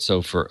started.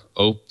 So for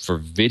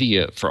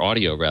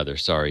audio,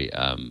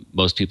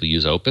 most people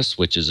use Opus,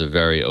 which is a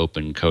very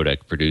open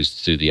codec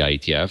produced through the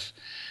IETF.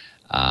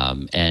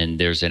 And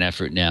there's an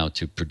effort now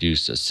to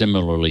produce a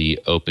similarly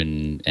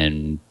open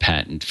and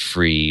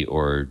patent-free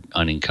or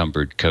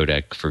unencumbered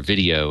codec for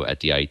video at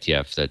the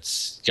IETF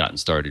that's gotten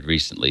started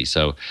recently.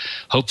 So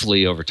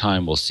hopefully over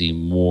time we'll see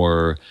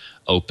more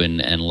open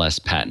and less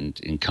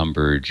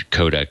patent-encumbered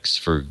codecs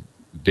for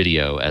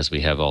video, as we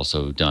have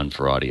also done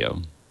for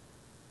audio.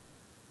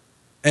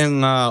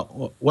 And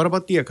what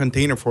about the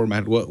container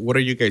format? What are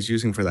you guys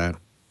using for that?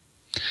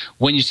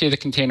 When you say the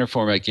container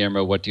format,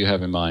 Guillermo, what do you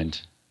have in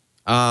mind?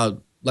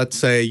 Let's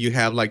say you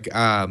have like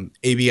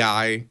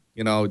AVI,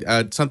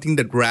 something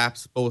that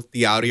wraps both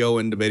the audio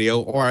and the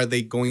video, or are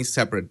they going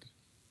separate?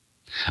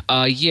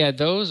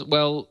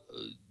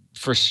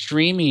 For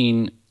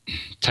streaming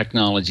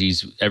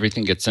technologies,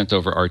 everything gets sent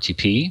over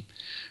RTP,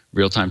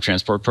 real-time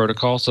transport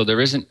protocol. So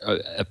there isn't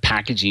a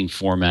packaging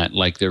format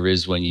like there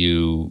is when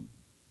you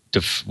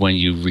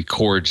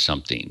record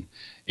something.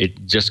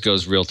 It just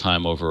goes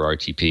real-time over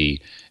RTP,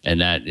 and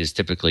that is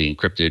typically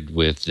encrypted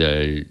with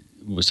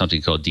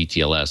something called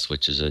DTLS,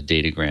 which is a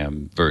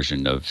datagram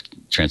version of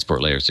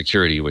transport layer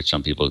security, which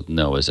some people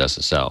know as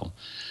SSL.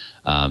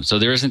 So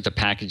there isn't the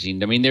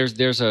packaging. I mean,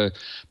 there's a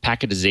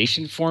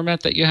packetization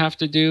format that you have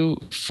to do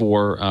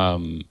for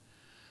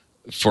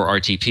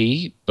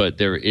RTP, but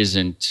there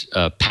isn't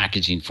a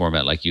packaging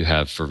format like you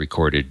have for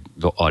recorded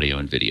audio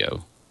and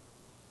video.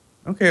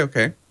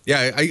 Okay.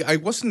 Yeah, I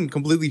wasn't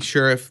completely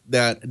sure if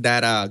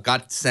that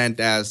got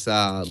sent as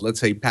let's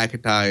say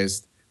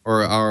packetized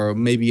or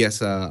maybe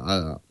as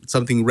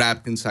something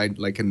wrapped inside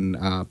like an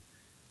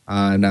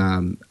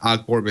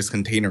Ogg-Vorbis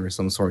container of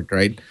some sort,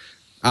 right?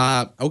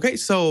 Okay,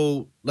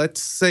 so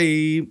let's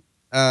say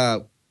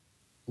sorry,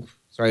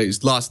 I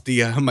just lost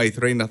my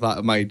train of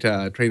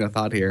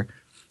thought here.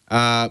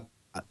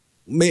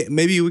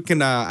 Maybe we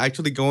can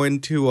actually go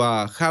into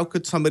how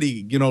could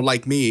somebody,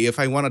 like me, if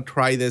I want to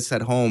try this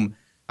at home,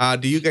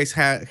 do you guys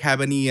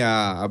have any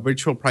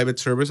virtual private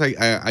servers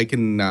I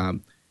can,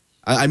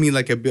 I mean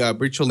like a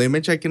virtual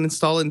image I can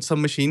install in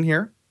some machine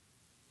here?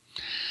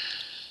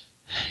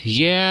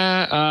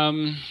 Yeah,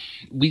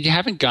 we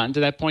haven't gotten to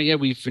that point yet.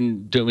 We've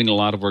been doing a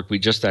lot of work. We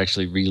just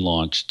actually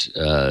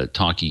relaunched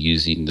Talky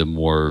using the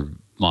more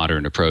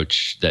modern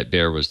approach that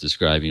Bear was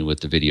describing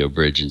with the video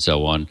bridge and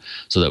so on,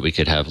 so that we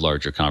could have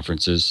larger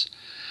conferences.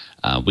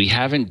 We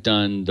haven't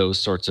done those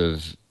sorts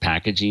of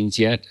packagings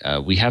yet.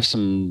 We have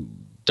some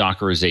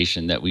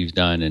Dockerization that we've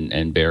done,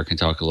 and Bear can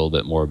talk a little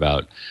bit more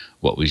about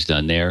what we've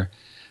done there.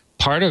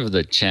 Part of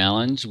the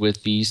challenge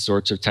with these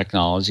sorts of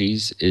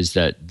technologies is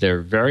that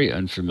they're very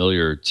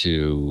unfamiliar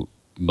to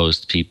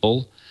most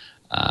people.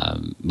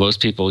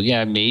 Most people,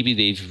 yeah, maybe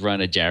they've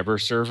run a Jabber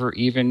server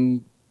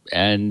even,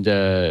 and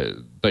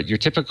but your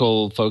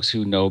typical folks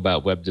who know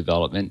about web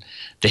development,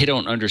 they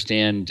don't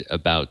understand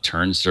about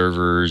turn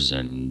servers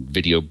and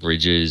video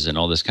bridges and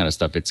all this kind of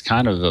stuff. It's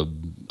kind of a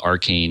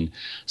arcane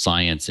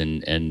science,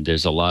 and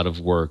there's a lot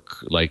of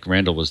work, like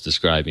Randall was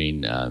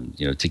describing,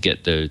 to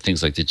get the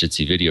things like the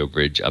Jitsi video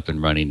bridge up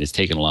and running. It's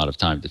taken a lot of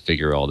time to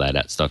figure all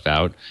that stuff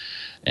out,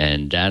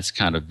 and that's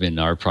kind of been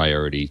our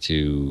priority,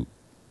 to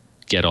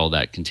get all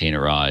that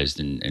containerized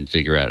and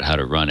figure out how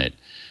to run it.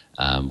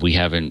 We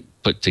haven't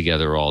put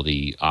together all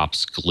the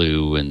ops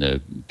glue and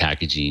the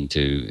packaging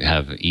to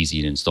have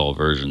easy to install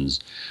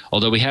versions,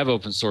 although we have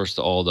open sourced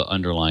all the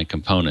underlying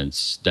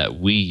components that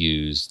we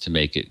use to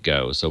make it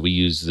go. So we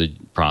use the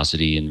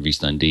Prosody and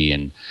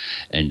ReStunnD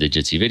and the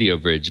Jitsi video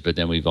bridge, but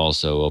then we've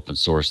also open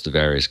sourced the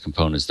various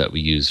components that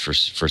we use for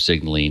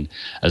signaling,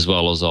 as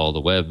well as all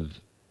the web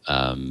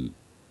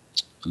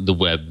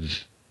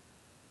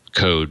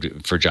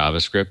code for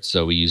JavaScript.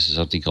 So we use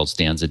something called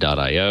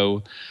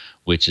stanza.io,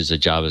 which is a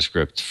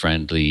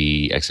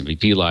JavaScript-friendly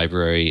XMPP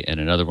library,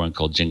 and another one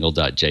called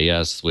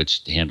jingle.js,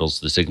 which handles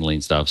the signaling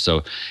stuff.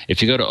 So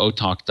if you go to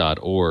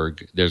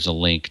otalk.org, there's a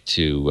link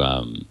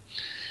to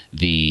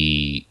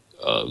the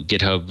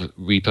GitHub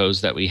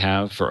repos that we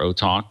have for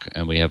OTalk,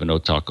 and we have an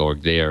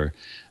OTalk.org there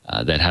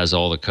that has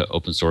all the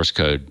open source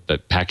code,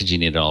 but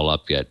packaging it all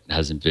up yet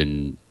hasn't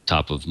been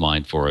top of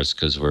mind for us,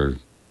 because we're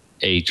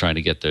trying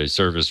to get the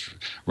service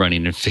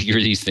running and figure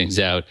these things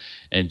out,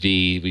 and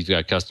B, we've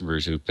got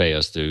customers who pay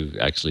us to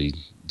actually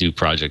do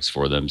projects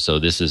for them. So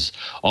this is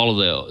all of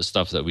the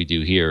stuff that we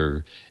do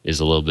here is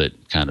a little bit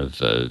kind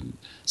of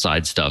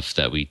side stuff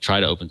that we try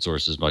to open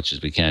source as much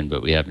as we can,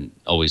 but we haven't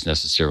always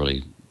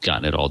necessarily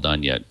gotten it all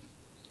done yet.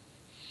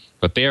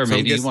 But Bear,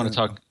 maybe you want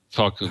to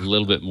talk a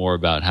little bit more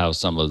about how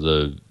some of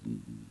the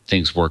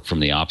things work from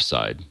the ops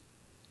side.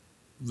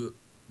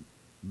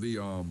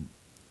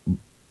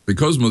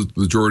 Because the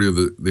majority of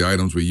the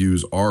items we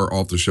use are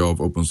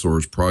off-the-shelf open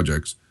source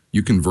projects,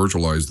 you can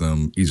virtualize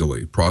them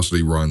easily.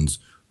 Prosody runs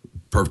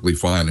perfectly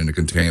fine in a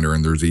container,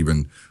 and there's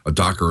even a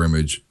Docker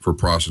image for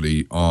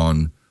Prosody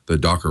on the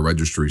Docker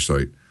registry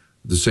site.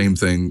 The same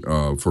thing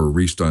for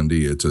ReStunnD.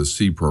 It's a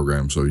C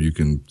program, so you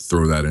can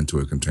throw that into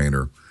a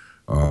container.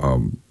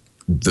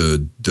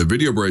 The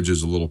video bridge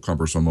is a little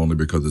cumbersome only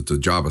because it's a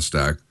Java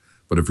stack,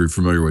 but if you're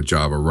familiar with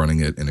Java, running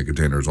it in a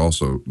container is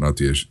also not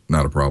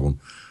a problem.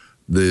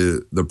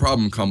 The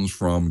problem comes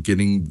from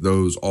getting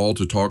those all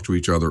to talk to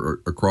each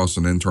other across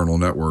an internal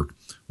network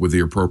with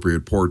the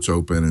appropriate ports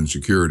open and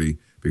security,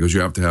 because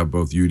you have to have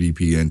both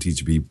UDP and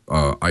TCP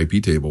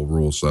IP table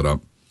rules set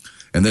up,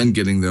 and then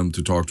getting them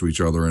to talk to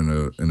each other in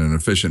an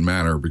efficient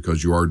manner,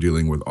 because you are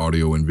dealing with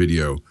audio and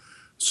video.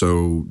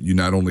 So you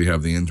not only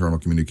have the internal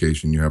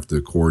communication you have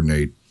to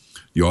coordinate,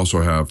 you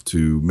also have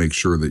to make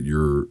sure that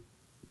your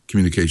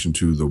communication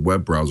to the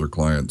web browser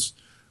clients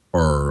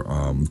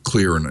are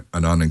clear and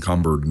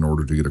unencumbered in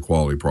order to get a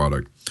quality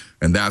product.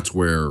 And that's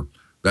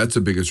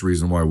the biggest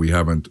reason why we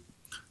haven't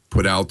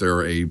put out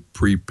there a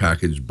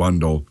pre-packaged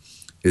bundle,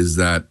 is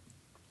that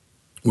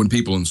when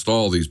people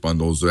install these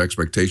bundles, the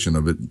expectation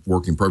of it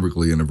working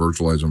perfectly in a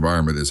virtualized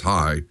environment is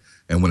high,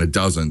 and when it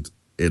doesn't,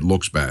 it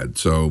looks bad.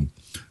 So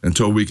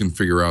until we can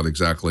figure out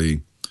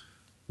exactly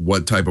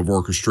what type of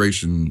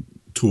orchestration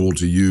tool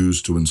to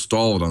use to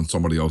install it on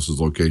somebody else's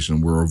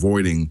location, we're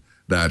avoiding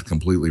that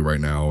completely right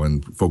now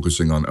and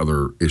focusing on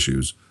other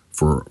issues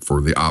for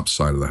the ops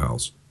side of the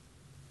house.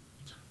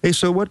 Hey,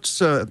 so what's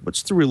the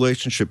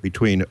relationship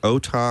between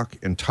OTalk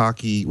and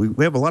Talky?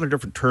 We have a lot of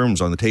different terms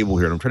on the table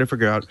here, and I'm trying to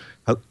figure out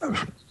how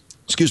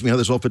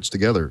this all fits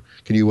together.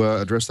 Can you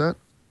address that?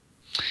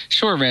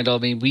 Sure, Randall. I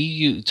mean, we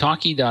use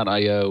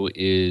Talky.io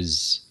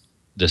is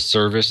the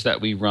service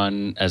that we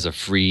run as a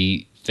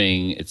free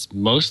thing. It's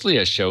mostly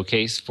a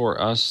showcase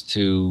for us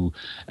to,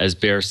 as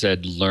Bear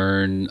said,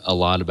 learn a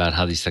lot about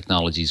how these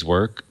technologies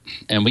work.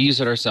 And we use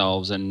it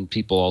ourselves, and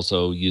people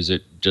also use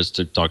it just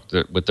to talk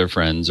with their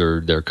friends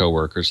or their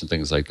coworkers and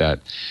things like that.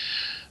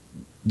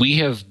 We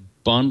have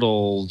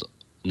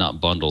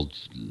not bundled,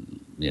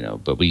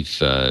 but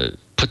we've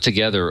put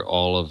together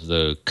all of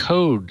the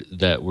code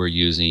that we're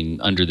using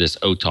under this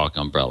OTalk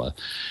umbrella.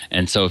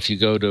 And so if you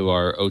go to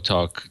our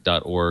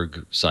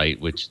otalk.org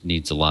site, which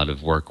needs a lot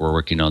of work, we're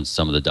working on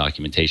some of the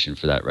documentation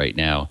for that right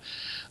now,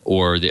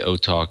 or the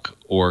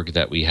otalk.org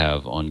that we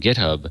have on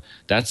GitHub,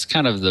 that's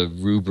kind of the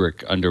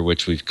rubric under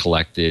which we've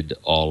collected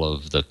all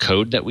of the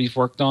code that we've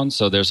worked on.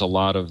 So there's a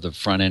lot of the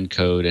front-end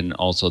code and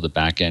also the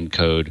back-end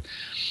code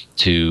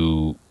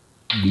to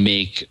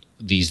make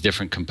these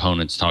different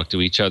components talk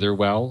to each other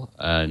well,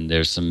 and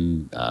there's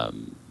some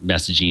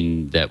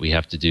messaging that we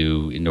have to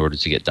do in order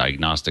to get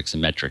diagnostics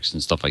and metrics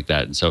and stuff like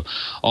that. And so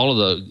all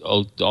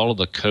of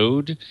the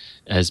code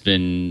has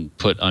been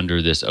put under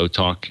this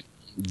OTalk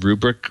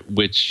rubric,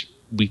 which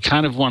we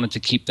kind of wanted to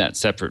keep that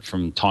separate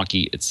from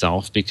Talky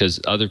itself because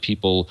other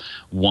people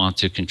want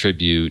to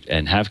contribute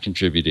and have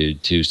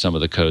contributed to some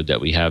of the code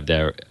that we have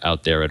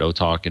out there at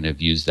OTalk and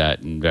have used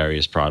that in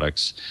various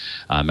products.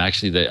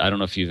 Actually, I don't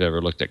know if you've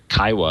ever looked at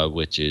Kaiwa,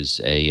 which is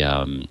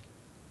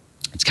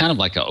it's kind of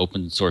like an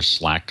open source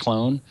Slack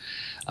clone.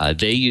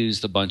 They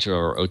used a bunch of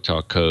our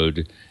OTalk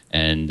code,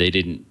 and they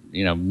didn't,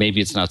 maybe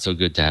it's not so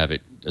good to have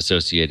it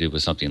associated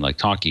with something like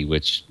Talky,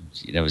 which,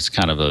 is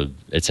kind of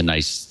it's a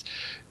nice,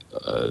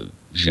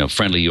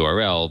 friendly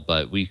URL,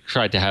 but we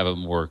tried to have a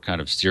more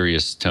kind of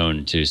serious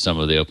tone to some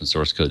of the open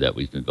source code that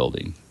we've been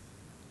building.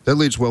 That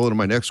leads well into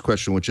my next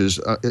question, which is,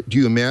 do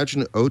you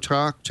imagine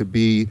OTalk to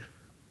be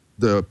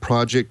the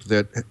project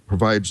that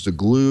provides the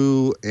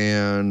glue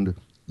and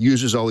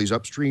uses all these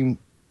upstream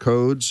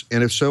codes?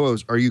 And if so,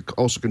 are you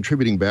also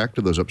contributing back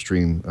to those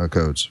upstream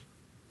codes?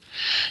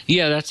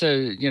 Yeah, that's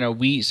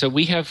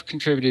we have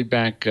contributed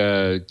back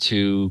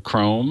to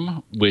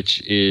Chrome,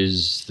 which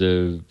is in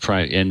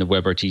the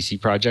WebRTC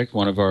project.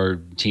 One of our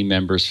team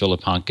members, Philip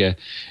Hanke,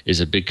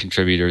 is a big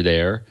contributor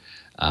there.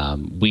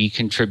 We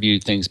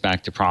contribute things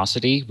back to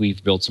Prosody.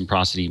 We've built some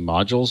Prosody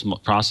modules.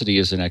 Prosody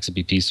is an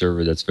XMPP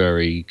server that's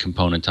very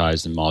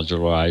componentized and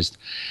modularized.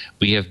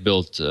 We have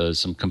built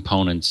some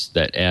components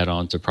that add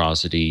on to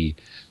Prosody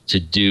to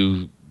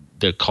do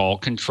the call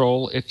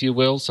control, if you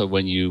will. So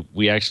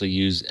we actually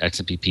use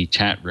XMPP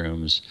chat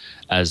rooms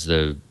as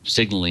the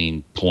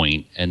signaling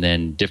point, and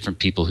then different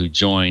people who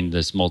join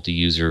this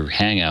multi-user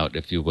hangout,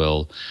 if you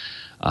will,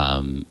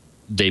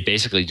 they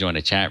basically join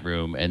a chat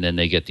room, and then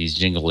they get these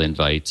jingle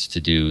invites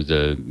to do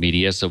the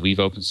media. So we've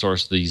open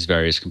sourced these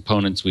various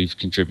components. We've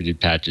contributed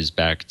patches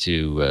back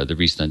to the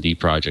ReStund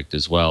project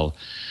as well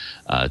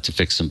to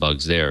fix some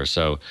bugs there.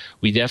 So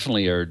we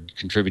definitely are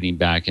contributing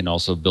back and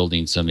also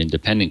building some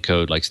independent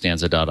code like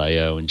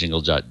stanza.io and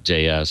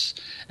jingle.js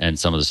and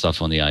some of the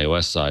stuff on the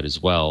iOS side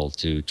as well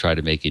to try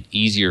to make it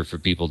easier for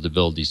people to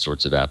build these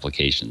sorts of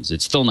applications.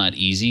 It's still not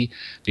easy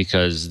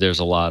because there's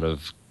a lot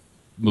of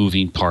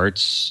moving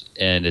parts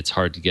and it's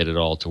hard to get it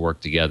all to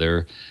work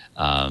together.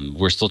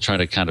 We're still trying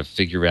to kind of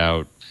figure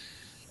out,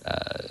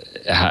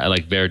 how,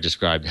 like Bear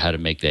described, how to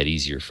make that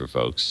easier for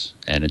folks.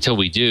 And until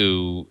we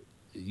do,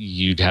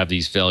 you'd have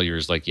these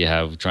failures like you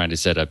have trying to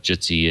set up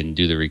Jitsi and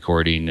do the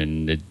recording,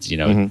 and it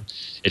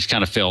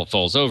kind of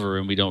falls over,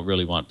 and we don't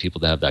really want people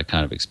to have that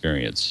kind of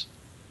experience.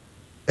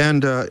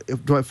 And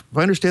if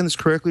I understand this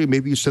correctly,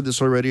 maybe you said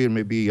this already, and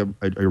maybe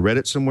I read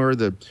it somewhere,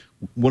 that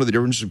one of the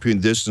differences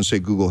between this and, say,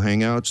 Google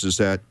Hangouts is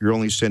that you're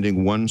only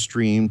sending one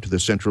stream to the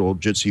central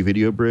Jitsi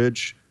video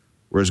bridge,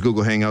 whereas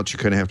Google Hangouts, you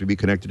kind of have to be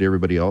connected to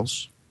everybody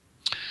else?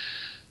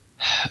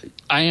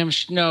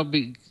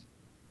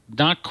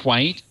 Not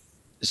quite.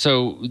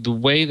 So the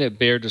way that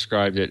Bear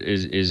described it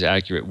is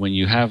accurate. When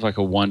you have like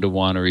a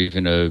 1-to-1 or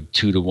even a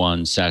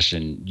 2-to-1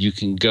 session, you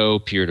can go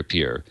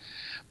peer-to-peer.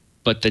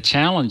 But the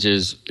challenge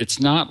is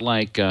it's not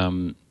like,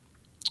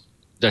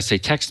 let's say,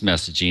 text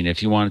messaging.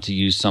 If you wanted to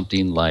use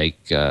something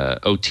like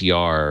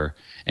OTR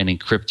and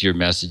encrypt your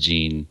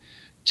messaging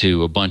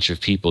to a bunch of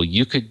people,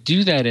 you could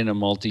do that in a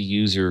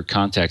multi-user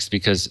context,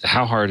 because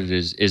how hard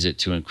is it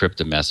to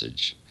encrypt a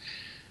message?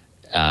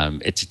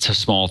 It's a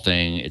small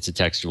thing. It's a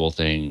textual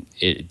thing.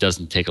 It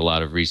doesn't take a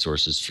lot of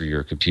resources for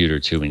your computer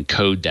to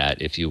encode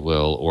that, if you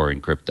will, or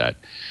encrypt that.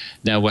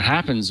 Now, what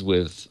happens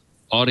with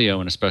audio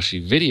and especially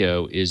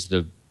video is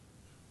the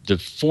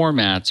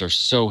formats are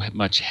so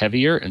much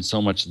heavier and so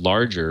much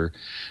larger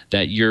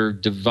that your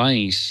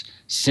device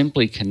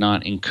simply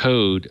cannot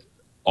encode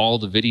all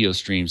the video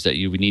streams that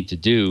you would need to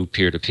do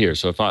peer-to-peer.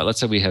 So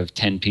let's say we have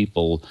 10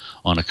 people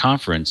on a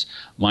conference,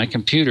 my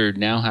computer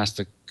now has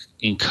to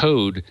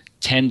encode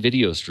 10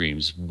 video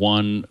streams,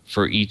 one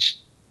for each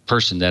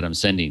person that I'm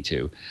sending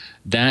to.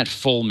 That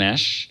full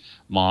mesh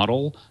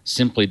model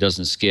simply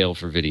doesn't scale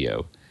for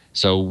video.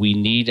 So we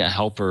need a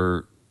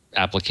helper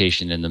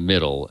application in the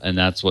middle, and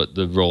that's what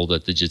the role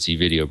that the Jitsi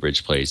Video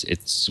Bridge plays.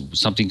 It's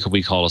something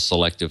we call a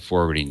selective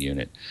forwarding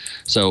unit.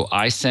 So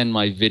I send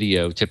my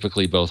video,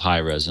 typically both high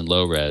res and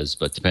low res,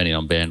 but depending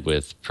on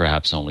bandwidth,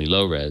 perhaps only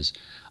low res.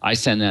 I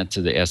send that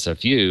to the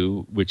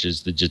SFU, which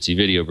is the Jitsi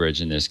Video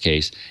Bridge in this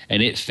case,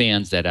 and it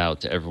fans that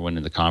out to everyone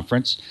in the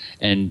conference.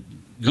 And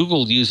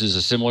Google uses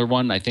a similar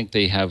one. I think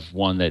they have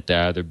one that they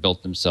either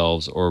built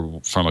themselves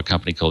or from a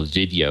company called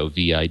Vidyo,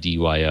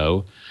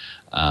 V-I-D-Y-O.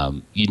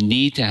 You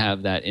need to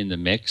have that in the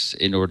mix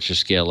in order to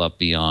scale up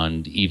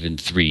beyond even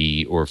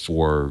 3 or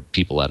 4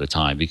 people at a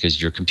time,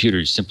 because your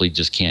computer simply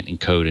just can't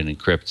encode and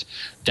encrypt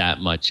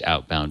that much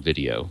outbound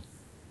video.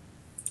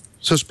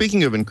 So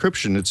speaking of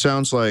encryption, it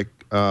sounds like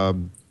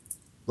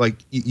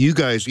you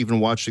guys, even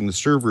watching the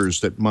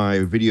servers that my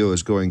video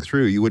is going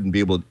through, you'd be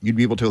able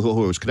to tell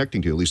who I was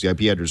connecting to, at least the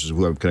IP addresses of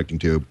who I'm connecting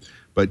to,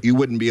 but you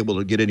wouldn't be able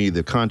to get any of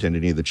the content,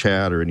 any of the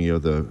chat or any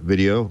of the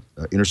video,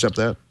 intercept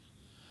that?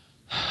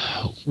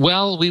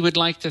 Well, we would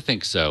like to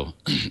think so.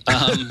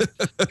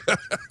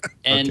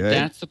 And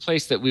that's the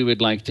place that we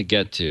would like to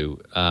get to.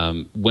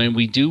 When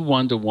we do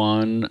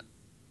one-to-one,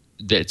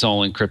 that's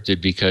all encrypted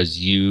because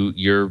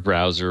your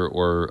browser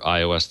or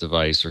iOS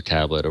device or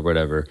tablet or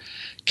whatever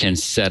can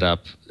set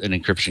up an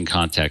encryption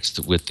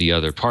context with the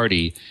other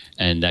party,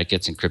 and that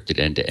gets encrypted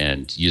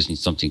end-to-end using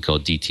something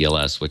called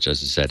DTLS, which,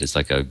 as I said, is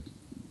like a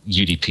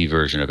UDP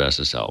version of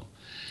SSL.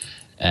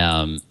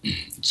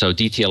 So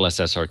DTLS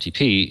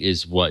SRTP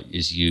is what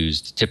is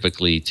used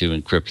typically to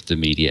encrypt the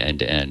media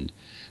end-to-end.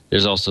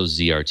 There's also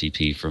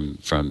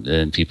ZRTP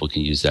and people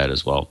can use that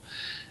as well.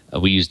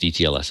 We use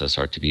DTLS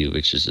SRTP,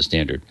 which is the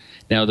standard.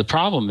 Now, the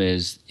problem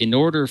is, in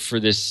order for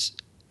this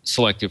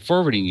selective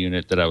forwarding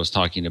unit that I was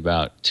talking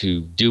about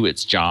to do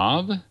its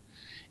job,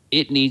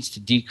 it needs to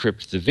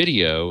decrypt the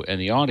video and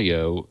the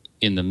audio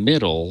in the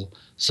middle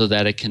so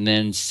that it can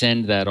then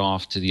send that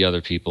off to the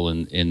other people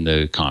in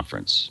the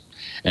conference.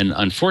 And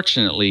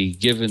unfortunately,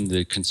 given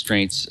the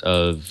constraints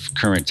of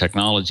current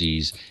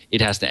technologies,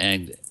 it has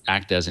to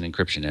act as an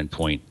encryption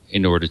endpoint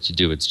in order to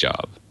do its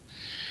job.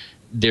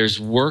 There's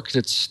work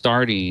that's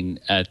starting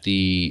at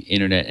the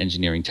Internet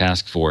Engineering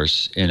Task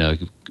Force in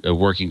a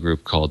working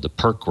group called the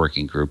PERC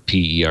Working Group,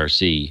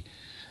 PERC,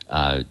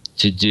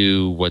 to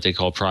do what they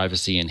call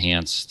privacy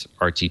enhanced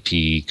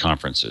RTP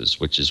conferences,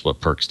 which is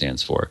what PERC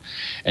stands for.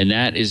 And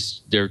that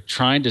is, they're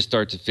trying to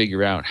start to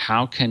figure out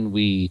how can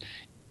we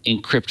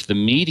encrypt the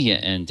media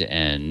end to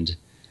end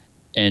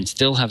and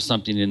still have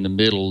something in the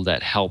middle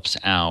that helps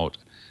out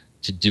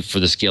to do for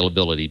the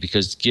scalability,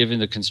 because given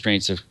the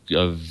constraints of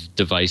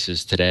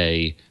devices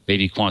today,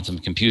 maybe quantum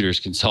computers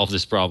can solve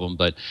this problem,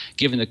 but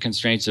given the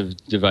constraints of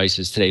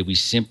devices today, we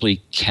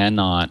simply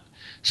cannot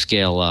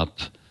scale up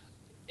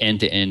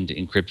end-to-end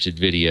encrypted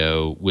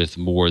video with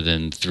more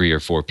than 3 or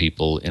 4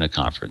 people in a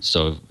conference.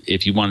 So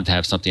if you wanted to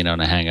have something on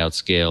a Hangout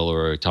scale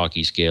or a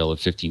Talky scale of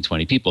 15,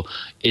 20 people,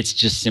 it's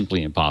just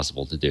simply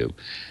impossible to do.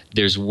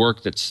 There's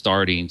work that's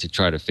starting to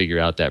try to figure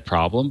out that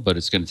problem, but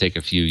it's going to take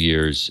a few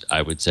years,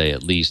 I would say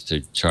at least,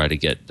 to try to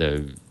get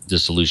the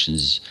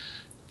solutions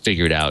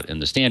figured out in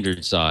the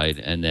standard side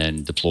and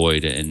then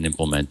deployed and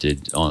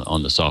implemented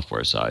on the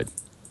software side.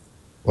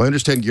 Well, I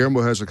understand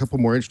Guillermo has a couple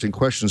more interesting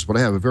questions, but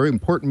I have a very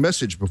important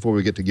message before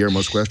we get to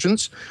Guillermo's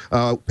questions.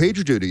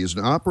 PagerDuty is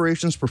an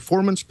operations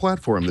performance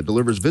platform that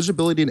delivers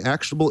visibility and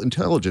actionable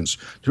intelligence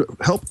to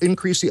help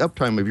increase the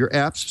uptime of your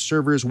apps,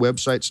 servers,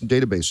 websites, and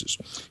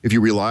databases. If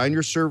you rely on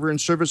your server and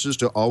services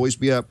to always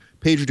be up,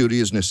 PagerDuty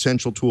is an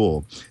essential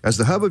tool. As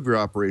the hub of your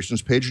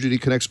operations,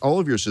 PagerDuty connects all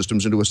of your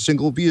systems into a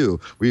single view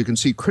where you can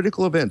see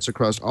critical events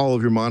across all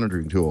of your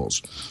monitoring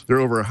tools. There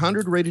are over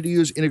 100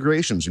 ready-to-use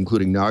integrations,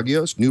 including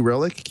Nagios, New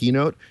Relic,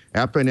 Keynote,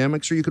 App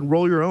Dynamics, or you can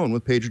roll your own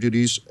with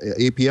PagerDuty's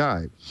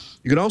API.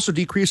 You can also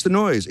decrease the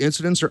noise.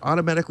 Incidents are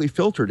automatically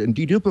filtered and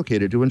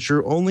deduplicated to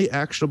ensure only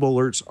actionable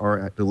alerts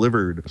are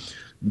delivered.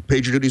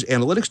 PagerDuty's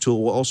analytics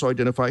tool will also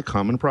identify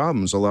common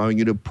problems, allowing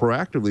you to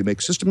proactively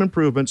make system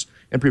improvements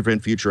and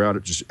prevent future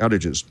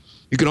outages.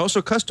 You can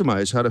also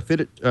customize how to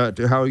fit it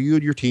to how you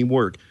and your team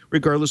work,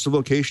 regardless of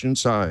location and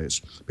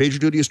size.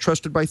 PagerDuty is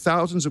trusted by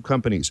thousands of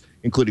companies,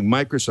 including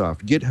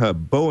Microsoft,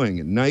 GitHub,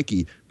 Boeing,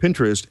 Nike,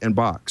 Pinterest, and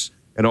Box,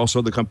 and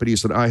also the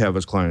companies that I have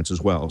as clients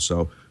as well.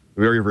 So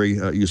very, very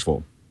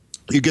useful.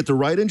 You get the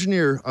right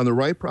engineer on the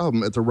right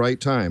problem at the right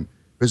time.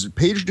 Visit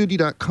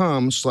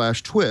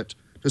pagerduty.com/twit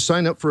to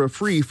sign up for a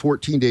free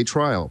 14-day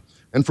trial.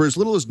 And for as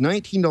little as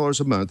 $19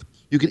 a month,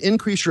 you can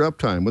increase your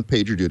uptime with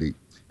PagerDuty.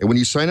 And when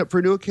you sign up for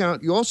a new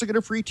account, you also get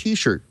a free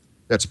t-shirt.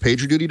 That's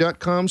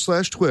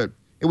pagerduty.com/twit.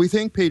 And we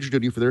thank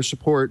PagerDuty for their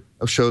support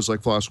of shows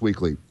like Floss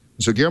Weekly.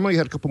 So, Guillermo, you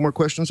had a couple more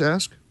questions to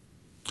ask?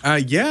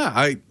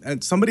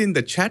 Somebody in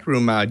the chat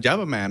room,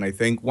 Java Man, I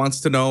think,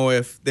 wants to know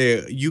if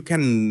you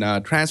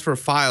can transfer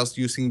files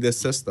using this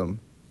system.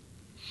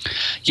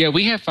 Yeah,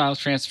 we have file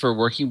transfer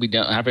working. We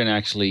haven't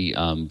actually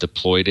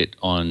deployed it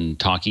on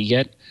Talky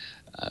yet.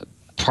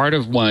 Part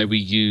of why we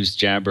use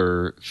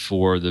Jabber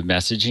for the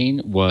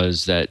messaging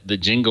was that the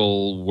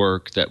jingle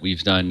work that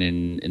we've done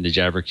in the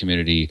Jabber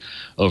community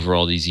over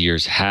all these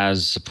years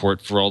has support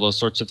for all those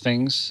sorts of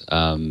things.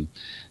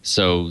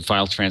 So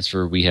file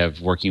transfer we have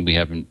working. We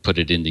haven't put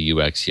it in the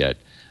UX yet.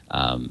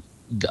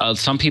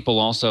 Some people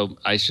also,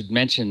 I should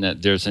mention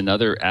that there's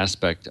another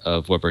aspect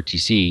of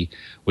WebRTC,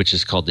 which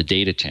is called the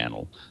data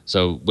channel.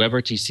 So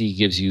WebRTC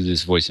gives you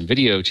this voice and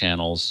video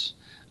channels,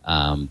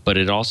 but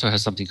it also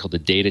has something called the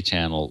data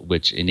channel,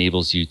 which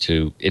enables you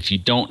to, if you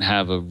don't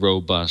have a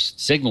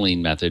robust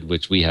signaling method,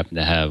 which we happen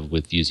to have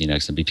with using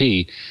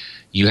XMPP,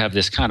 you have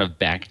this kind of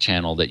back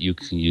channel that you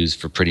can use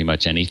for pretty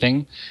much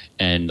anything.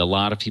 And a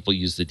lot of people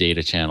use the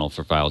data channel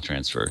for file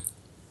transfer.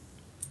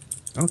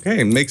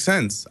 Okay, makes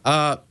sense.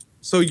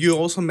 So you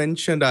also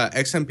mentioned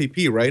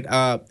XMPP, right?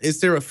 Is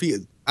there a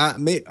fee?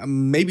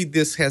 Maybe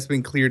this has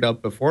been cleared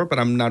up before, but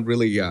I'm not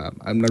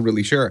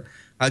really sure.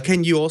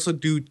 Can you also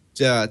do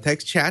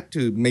text chat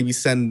to maybe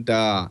send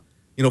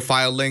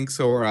file links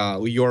or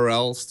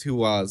URLs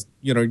to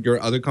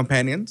your other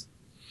companions?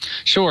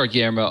 Sure,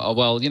 Guillermo.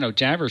 Well,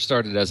 Jabber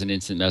started as an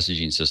instant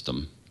messaging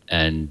system,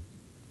 and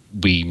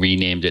we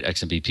renamed it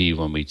XMPP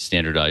when we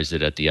standardized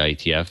it at the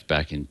IETF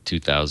back in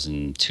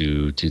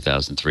 2002,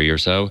 2003 or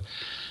so.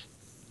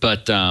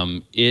 But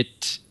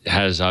it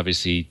has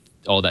obviously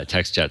all that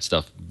text chat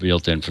stuff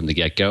built in from the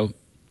get-go.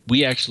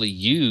 We actually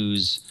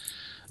use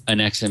an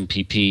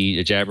XMPP,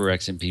 a Jabber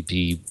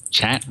XMPP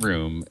chat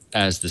room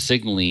as the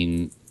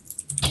signaling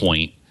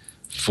point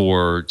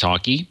for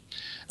Talky.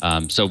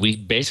 So we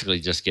basically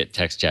just get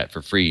text chat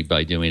for free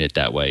by doing it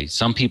that way.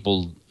 Some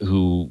people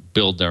who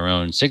build their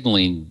own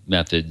signaling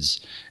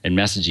methods and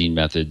messaging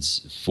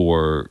methods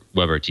for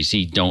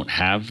WebRTC don't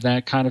have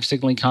that kind of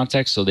signaling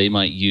context, so they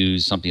might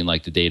use something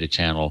like the data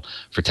channel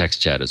for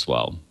text chat as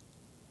well.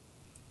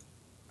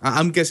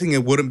 I'm guessing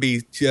it wouldn't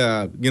be,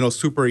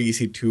 super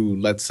easy to,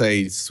 let's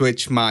say,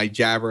 switch my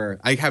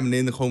Jabber. I have an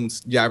in-home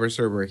Jabber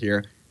server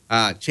here.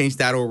 Change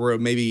that over,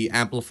 maybe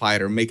amplify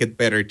it or make it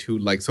better to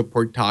like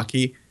support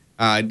Talky.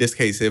 In this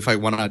case, if I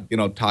want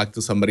to, talk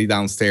to somebody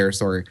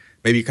downstairs, or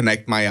maybe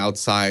connect my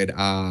outside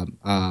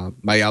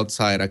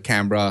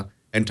camera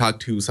and talk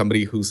to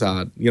somebody who's,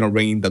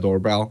 ringing the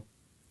doorbell.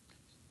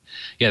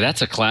 Yeah,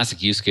 that's a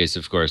classic use case,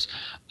 of course.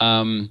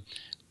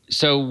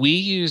 So we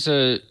use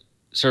a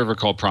server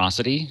called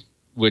Prosody,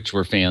 which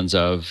we're fans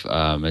of,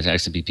 an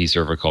XMPP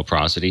server called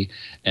Prosody,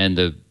 and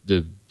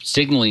the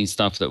signaling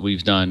stuff that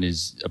we've done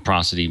is a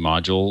Prosody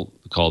module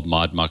called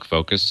Mod Muck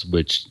Focus,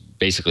 which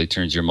basically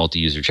turns your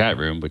multi-user chat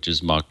room, which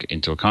is Muck,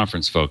 into a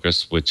conference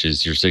focus, which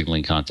is your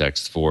signaling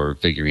context for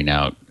figuring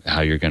out how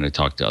you're going to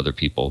talk to other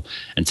people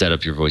and set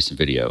up your voice and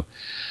video.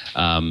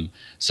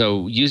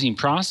 So using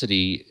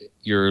Prosody,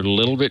 you're a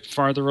little bit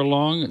farther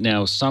along.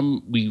 Now,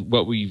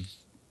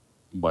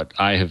 what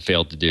I have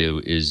failed to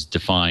do is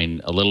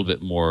define a little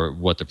bit more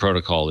what the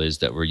protocol is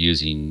that we're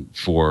using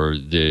for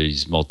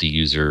these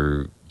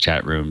multi-user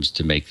chat rooms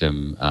to make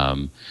them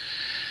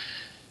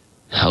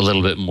a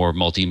little bit more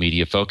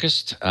multimedia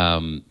focused.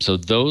 So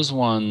those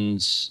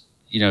ones,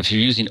 if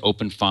you're using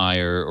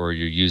OpenFire or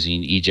you're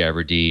using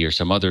eJabberD or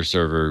some other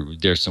server,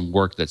 there's some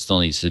work that still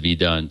needs to be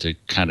done to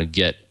kind of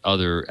get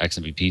other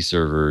XMPP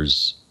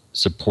servers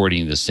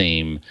supporting the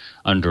same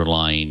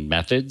underlying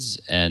methods,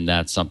 and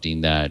that's something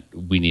that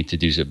we need to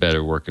do a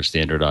better work of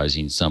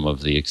standardizing some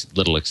of the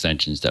little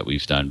extensions that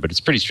we've done. But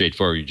it's pretty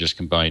straightforward. You're just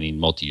combining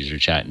multi-user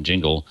chat and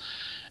jingle,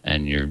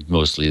 and you're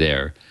mostly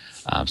there.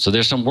 So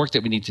there's some work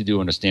that we need to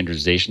do on a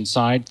standardization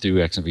side through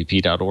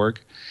xmpp.org.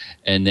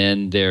 And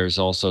then there's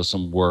also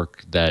some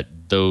work that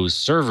those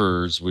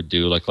servers would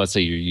do. Like, let's say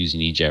you're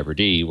using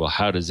eJabberD. Well,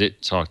 how does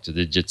it talk to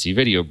the Jitsi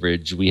video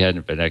bridge? We had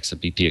an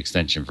XMPP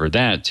extension for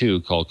that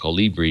too, called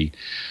Colibri,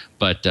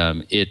 but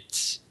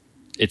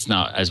it's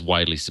not as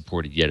widely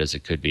supported yet as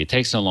it could be. It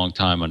takes a long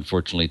time,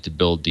 unfortunately, to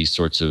build these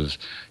sorts of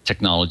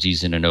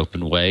technologies in an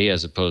open way,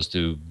 as opposed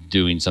to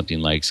doing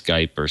something like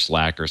Skype or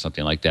Slack or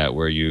something like that,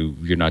 where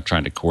you're not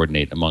trying to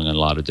coordinate among a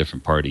lot of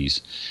different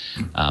parties.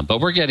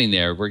 But we're getting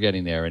there. We're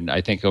getting there. And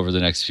I think over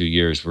the next few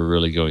years, we're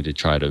really going to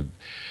try to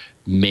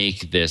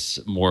make this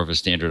more of a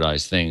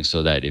standardized thing,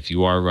 so that if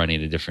you are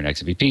running a different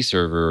XMPP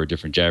server or a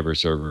different Jabber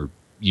server,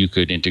 you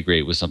could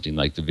integrate with something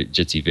like the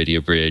Jitsi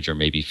Video Bridge or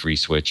maybe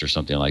FreeSwitch or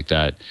something like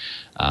that.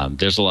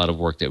 There's a lot of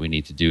work that we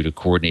need to do to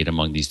coordinate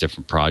among these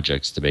different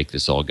projects to make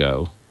this all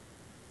go.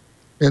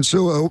 And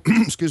so,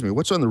 excuse me,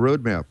 what's on the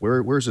roadmap?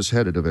 Where's this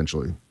headed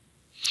eventually?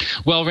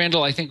 Well,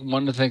 Randall, I think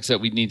one of the things that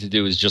we need to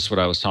do is just what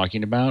I was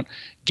talking about,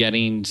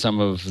 getting some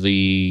of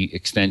the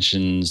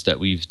extensions that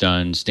we've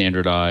done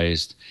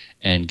standardized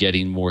and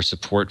getting more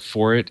support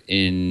for it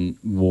in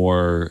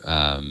more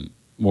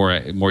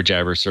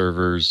Jabber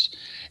servers,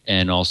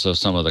 and also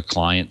some of the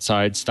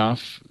client-side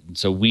stuff.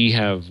 So we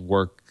have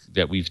work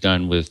that we've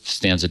done with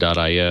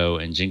stanza.io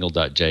and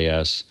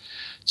jingle.js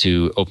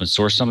to open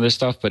source some of this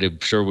stuff, but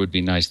it sure would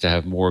be nice to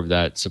have more of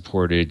that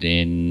supported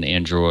in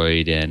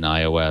Android and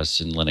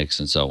iOS and Linux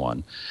and so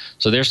on.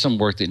 So there's some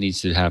work that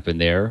needs to happen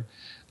there.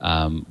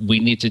 We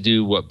need to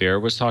do what Bear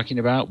was talking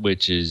about,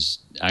 which is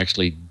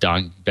actually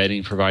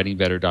providing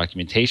better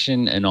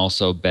documentation and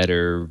also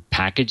better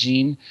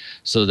packaging,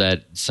 so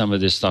that some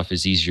of this stuff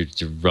is easier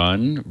to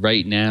run.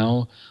 Right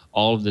now,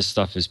 all of this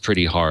stuff is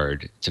pretty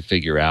hard to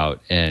figure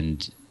out,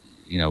 and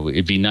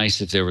it'd be nice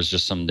if there was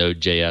just some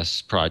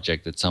Node.js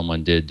project that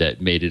someone did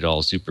that made it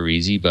all super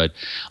easy. But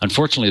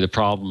unfortunately, the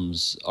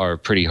problems are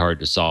pretty hard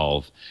to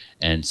solve.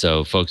 And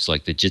so folks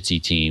like the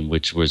Jitsi team,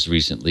 which was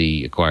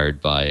recently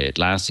acquired by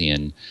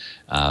Atlassian,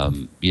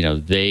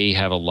 they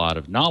have a lot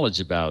of knowledge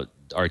about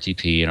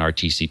RTP and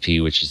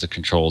RTCP, which is the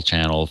control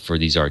channel for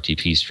these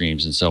RTP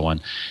streams and so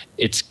on.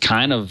 It's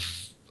kind of,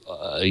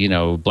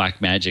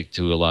 black magic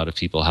to a lot of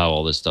people how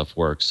all this stuff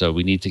works. So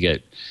we need to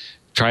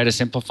try to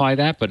simplify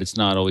that, but it's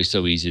not always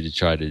so easy to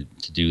try to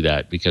do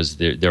that, because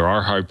there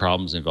are hard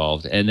problems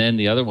involved. And then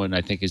the other one,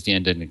 I think, is the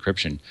end-to-end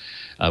encryption.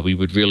 We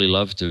would really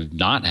love to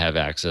not have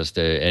access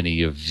to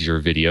any of your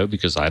video,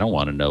 because I don't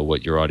want to know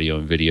what your audio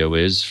and video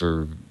is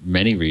for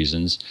many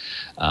reasons.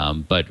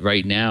 But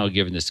right now,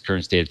 given this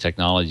current state of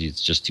technology,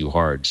 it's just too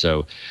hard.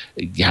 So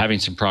having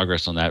some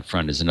progress on that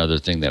front is another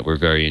thing that we're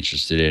very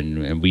interested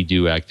in. And we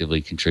do actively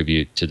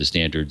contribute to the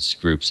standards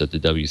groups at the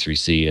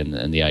W3C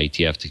and the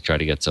IETF to try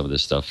to get some of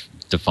this stuff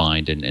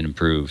defined and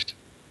improved.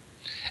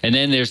 And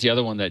then there's the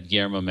other one that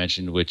Guillermo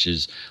mentioned, which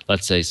is,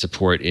 let's say,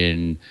 support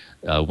in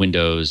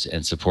Windows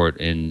and support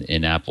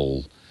in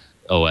Apple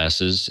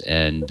OSs.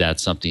 And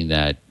that's something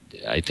that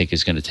I think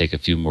is going to take a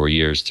few more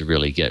years to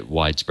really get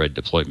widespread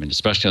deployment,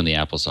 especially on the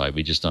Apple side.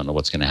 We just don't know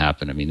what's going to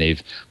happen. I mean,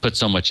 they've put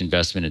so much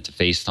investment into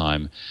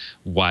FaceTime.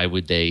 Why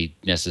would they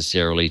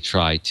necessarily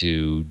try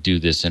to do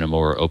this in a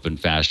more open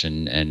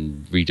fashion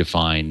and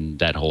redefine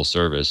that whole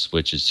service,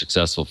 which is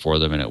successful for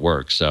them and it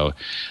works? So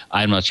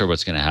I'm not sure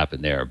what's going to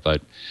happen there,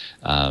 but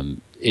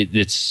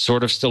it's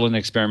sort of still an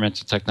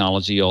experimental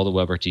technology, all the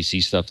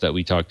WebRTC stuff that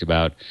we talked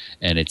about,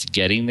 and it's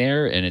getting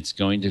there, and it's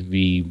going to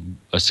be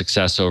a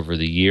success over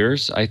the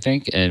years, I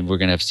think, and we're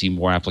going to see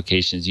more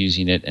applications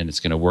using it, and it's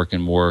going to work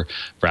in more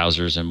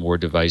browsers and more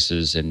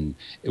devices, and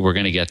we're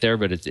going to get there,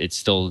 but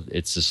it's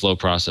a slow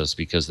process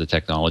because the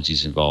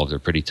technologies involved are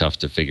pretty tough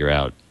to figure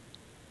out.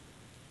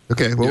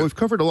 Okay, well, we've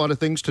covered a lot of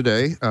things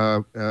today.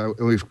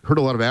 We've heard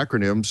a lot of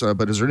acronyms,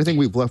 but is there anything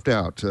we've left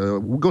out?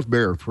 We'll go with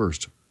Bear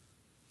first.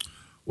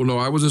 Well, no,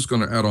 I was just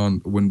going to add on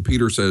when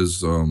Peter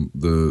says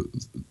the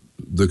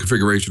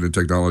configuration of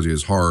technology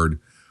is hard.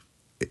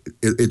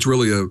 It's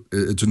really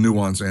it's a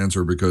nuanced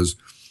answer because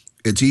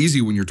it's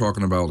easy when you're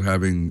talking about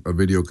having a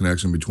video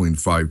connection between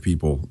 5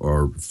 people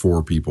or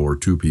 4 people or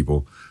 2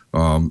 people.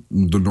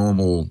 The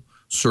normal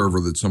server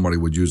that somebody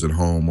would use at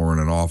home or in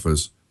an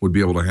office would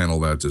be able to handle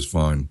that just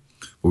fine.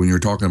 But when you're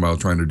talking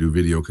about trying to do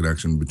video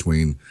connection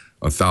between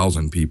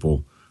 1,000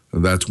 people,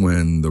 that's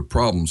when the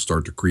problems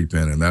start to creep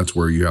in, and that's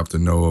where you have to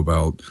know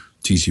about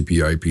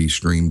TCP/IP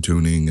stream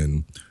tuning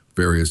and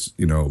various,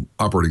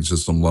 operating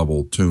system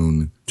level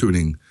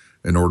tuning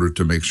in order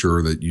to make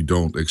sure that you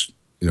don't,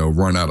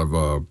 run out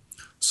of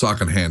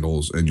socket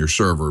handles in your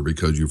server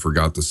because you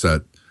forgot to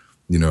set,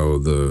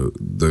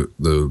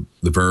 the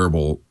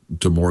variable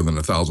to more than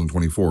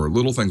 1,024.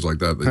 Little things like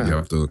that you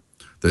have to,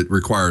 that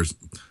requires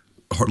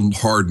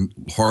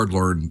hard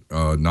learned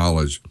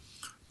knowledge.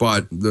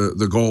 But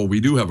the goal, we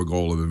do have a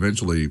goal of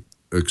eventually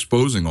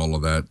exposing all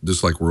of that,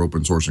 just like we're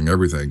open sourcing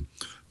everything.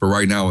 But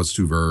right now it's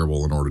too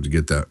variable in order to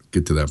get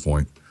to that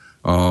point.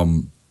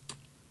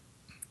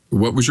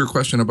 What was your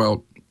question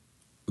about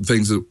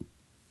things that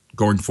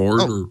going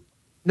forward? Or?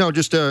 No,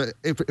 just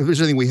if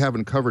there's anything we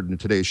haven't covered in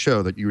today's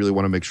show that you really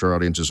want to make sure our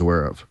audience is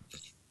aware of.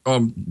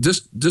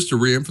 Just to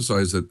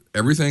reemphasize that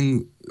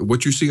everything,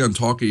 what you see on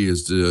Talky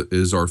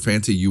is our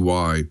fancy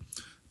UI.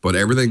 But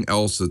everything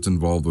else that's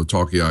involved with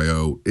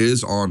Talky.io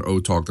is on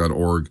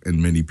otalk.org in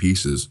many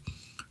pieces.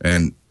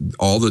 And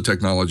all the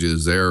technology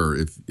is there.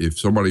 If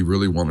somebody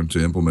really wanted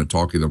to implement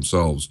Talky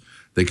themselves,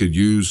 they could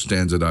use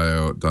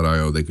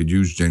stanza.io, they could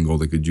use Jingle,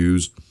 they could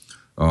use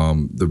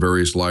the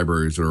various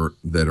libraries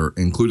that are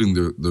including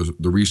the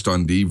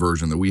ReStun-D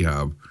version that we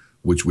have,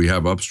 which we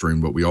have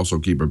upstream, but we also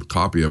keep a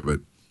copy of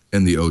it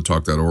in the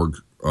otalk.org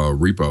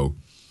repo.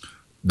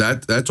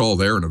 That's all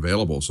there and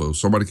available. So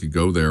somebody could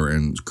go there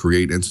and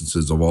create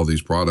instances of all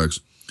these products,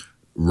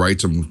 write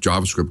some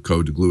JavaScript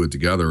code to glue it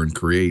together and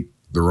create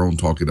their own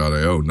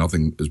Talky.io.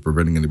 Nothing is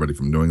preventing anybody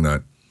from doing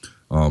that.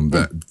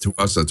 That to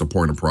us, that's a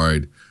point of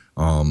pride.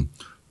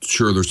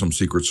 Sure, there's some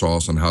secret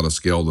sauce on how to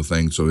scale the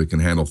thing so it can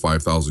handle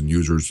 5,000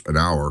 users an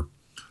hour.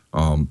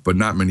 But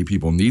not many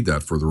people need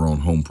that for their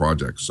own home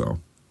projects. So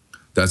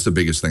that's the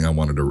biggest thing I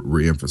wanted to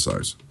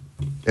reemphasize.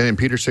 And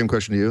Peter, same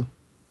question to you.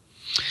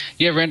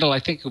 Yeah, Randall, I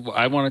think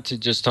I wanted to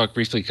just talk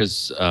briefly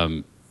because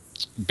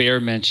Bear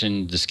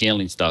mentioned the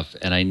scaling stuff,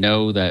 and I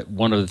know that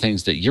one of the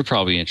things that you're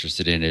probably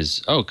interested in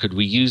is, could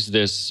we use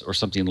this or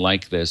something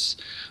like this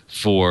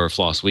for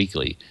Floss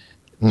Weekly?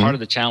 Part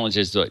of the challenge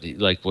is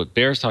like what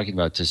Bear's talking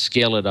about, to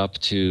scale it up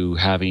to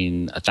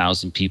having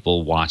 1,000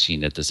 people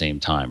watching at the same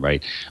time,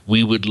 right?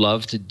 We would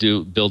love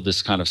to build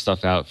this kind of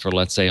stuff out for,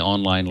 let's say,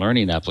 online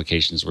learning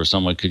applications where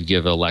someone could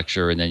give a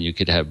lecture and then you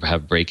could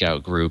have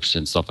breakout groups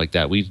and stuff like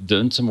that. We've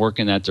done some work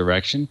in that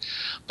direction,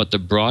 but the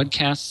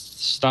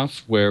broadcast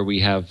stuff where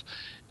we have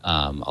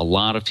a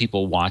lot of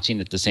people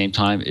watching at the same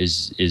time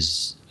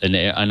is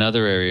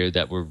another area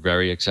that we're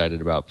very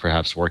excited about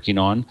perhaps working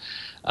on.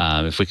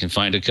 If we can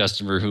find a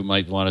customer who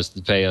might want us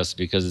to pay us,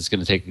 because it's going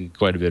to take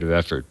quite a bit of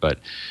effort. But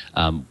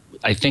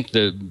I think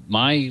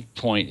my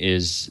point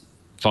is,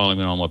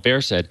 following on what Bear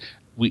said,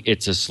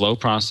 it's a slow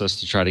process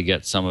to try to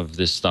get some of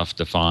this stuff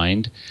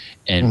defined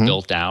and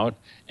built out.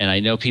 And I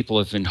know people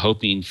have been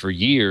hoping for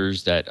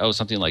years that,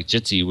 something like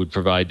Jitsi would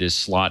provide this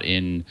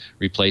slot-in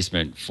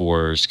replacement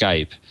for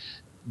Skype.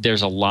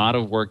 There's a lot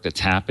of work that's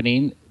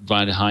happening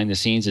behind the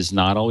scenes. It's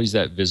not always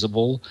that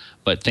visible,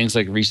 but things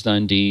like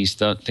ReStun-D,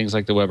 things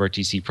like the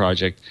WebRTC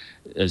project,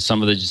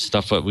 some of the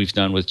stuff that we've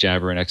done with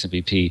Jabber and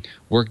XMPP,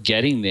 we're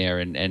getting there,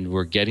 and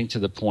we're getting to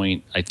the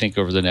point, I think,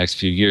 over the next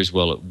few years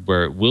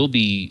where it will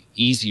be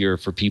easier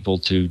for people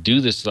to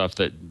do this stuff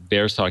that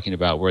Bear's talking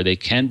about, where they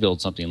can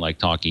build something like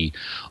Talky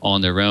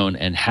on their own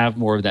and have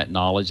more of that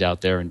knowledge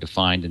out there and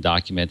defined and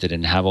documented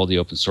and have all the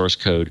open source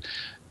code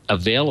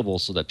available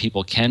so that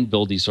people can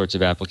build these sorts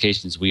of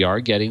applications. We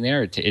are getting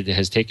there. It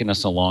has taken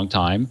us a long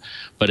time,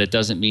 but it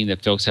doesn't mean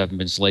that folks haven't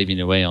been slaving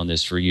away on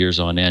this for years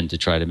on end to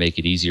try to make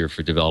it easier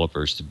for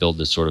developers to build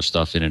this sort of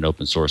stuff in an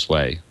open source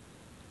way.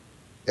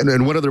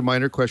 And one other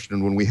minor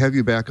question. When we have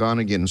you back on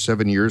again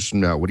 7 years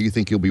from now, what do you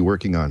think you'll be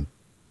working on?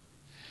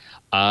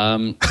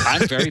 I'm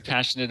very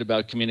passionate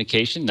about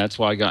communication. That's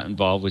why I got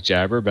involved with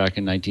Jabber back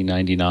in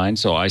 1999.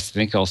 So I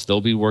think I'll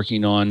still be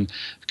working on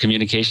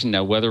communication.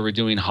 Now, whether we're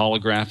doing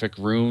holographic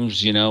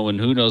rooms, and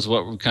who knows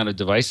what kind of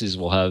devices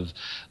we'll have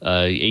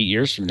 8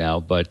 years from now.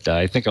 But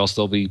I think I'll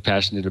still be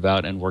passionate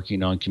about and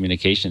working on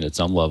communication at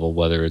some level,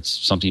 whether it's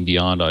something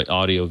beyond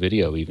audio,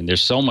 video even.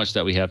 There's so much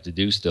that we have to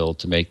do still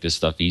to make this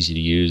stuff easy to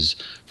use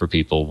for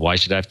people. Why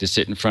should I have to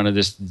sit in front of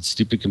this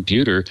stupid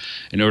computer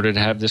in order to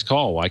have this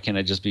call? Why can't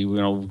I just be,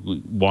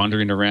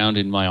 wandering around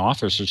in my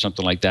office or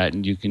something like that,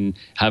 and you can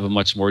have a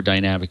much more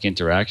dynamic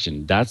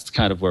interaction? That's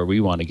kind of where we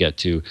want to get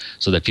to,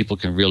 so that people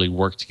can really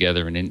work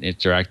together and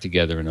interact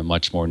together in a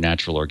much more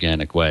natural,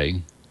 organic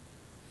way.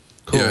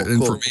 Cool, yeah, and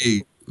cool.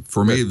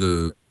 for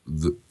me,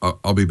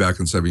 I'll be back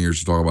in 7 years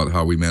to talk about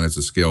how we managed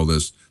to scale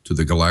this to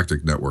the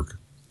galactic network.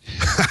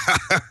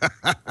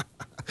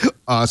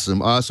 Awesome.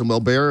 Well,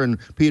 Bear and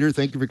Peter,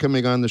 thank you for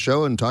coming on the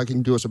show and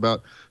talking to us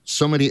about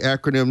so many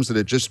acronyms that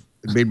it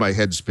made my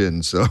head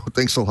spin. So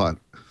thanks a lot.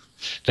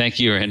 Thank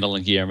you, Randal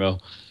and Guillermo.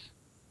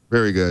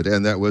 Very good.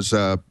 And that was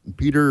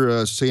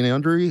Peter St.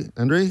 Andre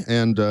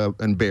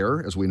and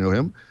Bear, as we know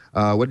him.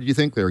 What did you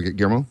think there,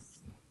 Guillermo?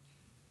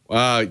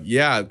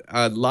 Yeah,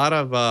 a lot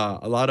of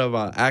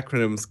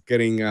acronyms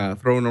getting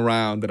thrown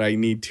around that I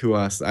need to.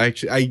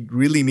 I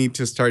really need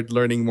to start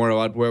learning more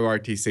about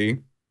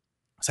WebRTC.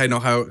 So I know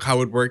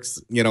how it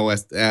works,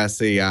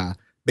 as a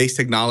base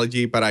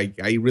technology, but I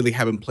really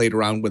haven't played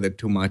around with it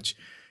too much.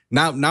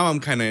 Now I'm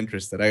kind of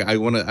interested. I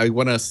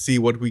wanna see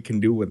what we can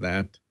do with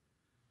that.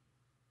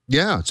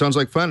 Yeah, it sounds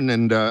like fun.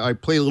 And I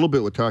played a little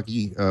bit with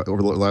Talky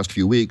over the last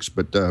few weeks,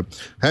 but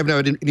haven't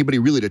had anybody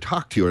really to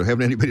talk to, or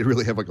haven't anybody to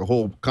really have like a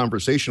whole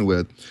conversation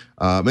with.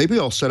 Maybe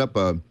I'll set up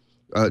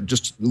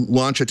just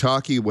launch a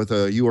Talky with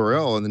a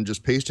URL and then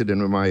just paste it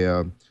into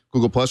my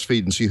Google Plus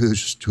feed and see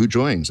who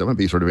joins. That might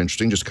be sort of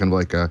interesting, just kind of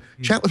like a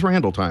chat with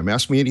Randal time,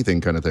 ask me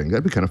anything kind of thing.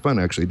 That'd be kind of fun,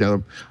 actually.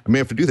 Now, I may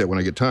have to do that when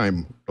I get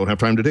time. Don't have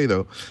time today,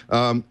 though.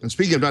 And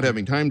speaking of not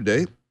having time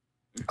today,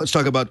 let's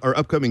talk about our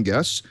upcoming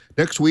guests.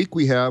 Next week,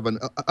 we have an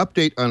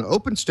update on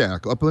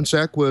OpenStack.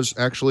 OpenStack was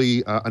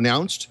actually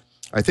announced,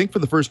 I think, for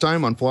the first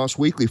time on Floss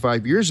Weekly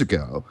 5 years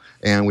ago.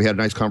 And we had a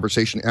nice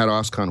conversation at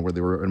OSCON where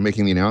they were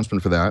making the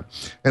announcement for that.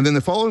 And then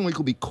the following week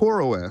will be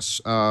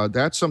CoreOS.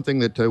 That's something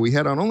that we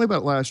had on only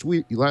about last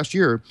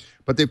year,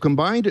 but they've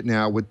combined it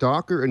now with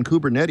Docker and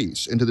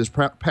Kubernetes into this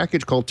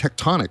package called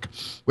Tectonic,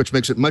 which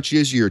makes it much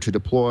easier to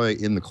deploy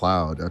in the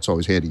cloud. That's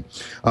always handy.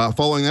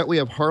 Following that, we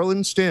have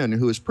Harlan Sten,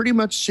 who is pretty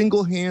much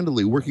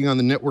single-handedly working on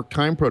the network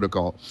time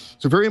protocol.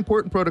 It's a very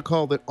important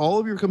protocol that all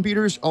of your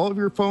computers, all of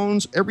your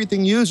phones,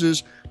 everything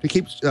uses to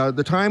keep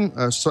the time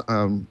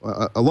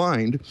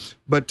aligned.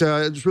 But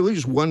it's really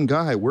just one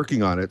guy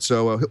working on it.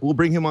 So we'll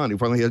bring him on. He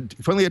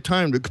finally had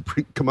time to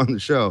come on the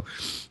show.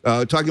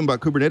 Talking about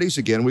Kubernetes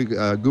again,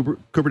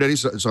 Kubernetes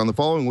is on the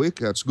following week.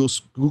 That's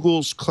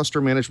Google's cluster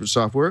management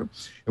software. And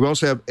we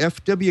also have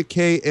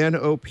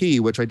FWKNOP,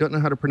 which I don't know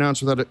how to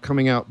pronounce without it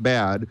coming out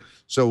bad.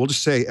 So we'll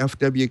just say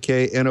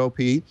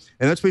FWKNOP.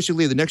 And that's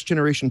basically the next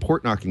generation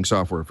port knocking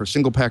software for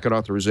single packet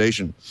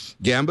authorization.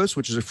 Gambus,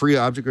 which is a free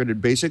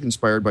object-oriented BASIC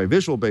inspired by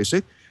Visual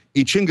Basic.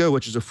 Ichingo,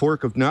 which is a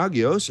fork of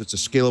Nagios. It's a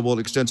scalable and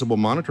extensible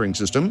monitoring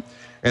system.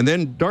 And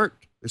then Dart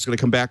is going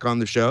to come back on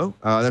the show.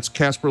 That's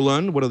Casper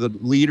Lund, one of the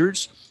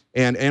leaders,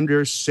 and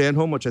Anders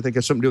Sandholm, which I think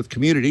has something to do with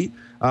community.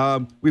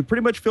 We've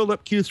pretty much filled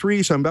up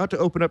Q3, so I'm about to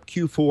open up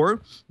Q4.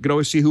 You can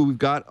always see who we've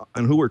got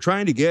and who we're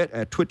trying to get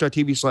at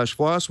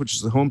twit.tv/floss, which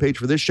is the homepage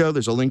for this show.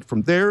 There's a link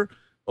from there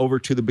over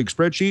to the big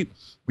spreadsheet.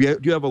 We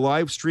do have a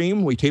live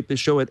stream. We tape this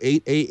show at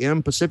 8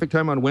 a.m. Pacific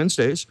time on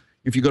Wednesdays.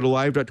 If you go to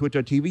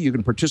live.twit.tv, you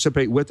can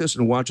participate with us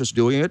and watch us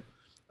doing it.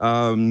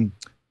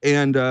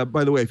 And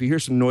by the way, if you hear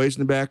some noise in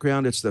the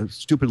background, it's the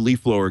stupid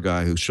leaf blower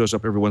guy who shows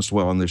up every once in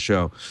a while on this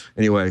show.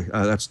 Anyway,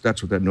 that's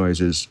what that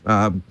noise is.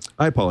 I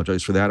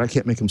apologize for that. I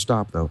can't make him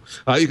stop, though.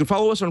 You can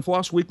follow us on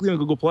Floss Weekly on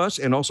Google+,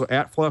 and also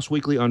at Floss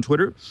Weekly on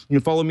Twitter. You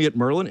can follow me at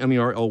Merlin,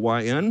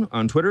 M-E-R-L-Y-N,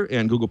 on Twitter,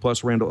 and Google+,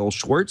 Randal L.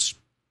 Schwartz.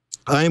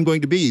 I am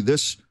going to be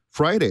this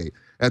Friday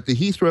at the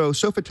Heathrow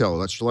Sofitel.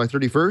 That's July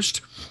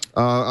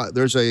 31st.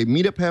 There's a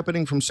meetup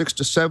happening from 6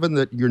 to 7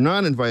 that you're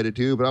not invited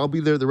to, but I'll be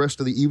there the rest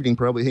of the evening,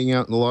 probably hanging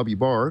out in the lobby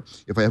bar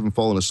if I haven't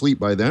fallen asleep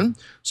by then.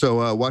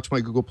 So watch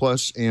my Google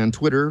Plus and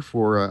Twitter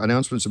for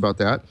announcements about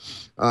that.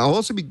 I'll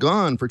also be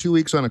gone for 2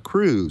 weeks on a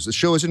cruise. The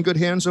show is in good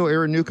hands, though.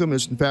 Aaron Newcomb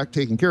is, in fact,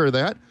 taking care of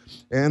that.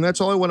 And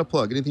that's all I want to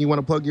plug. Anything you want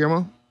to plug,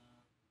 Guillermo?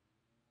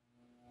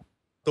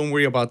 Don't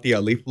worry about the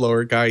leaf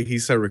blower guy.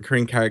 He's a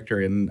recurring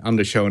character on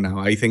the show now.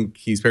 I think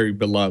he's very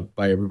beloved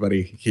by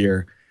everybody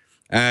here.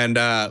 And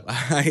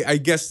I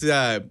guess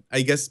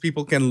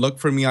people can look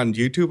for me on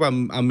YouTube.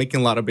 I'm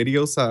making a lot of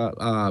videos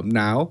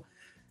now,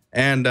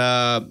 and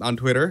on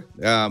Twitter.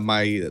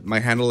 My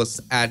handle is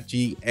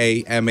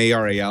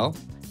 @GAMARAL,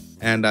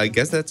 and I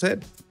guess that's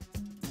it.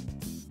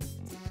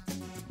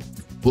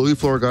 Blue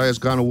leaf blower guy has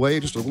gone away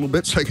just a little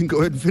bit, so I can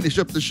go ahead and finish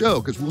up the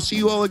show, because we'll see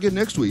you all again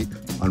next week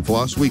on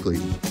Floss Weekly.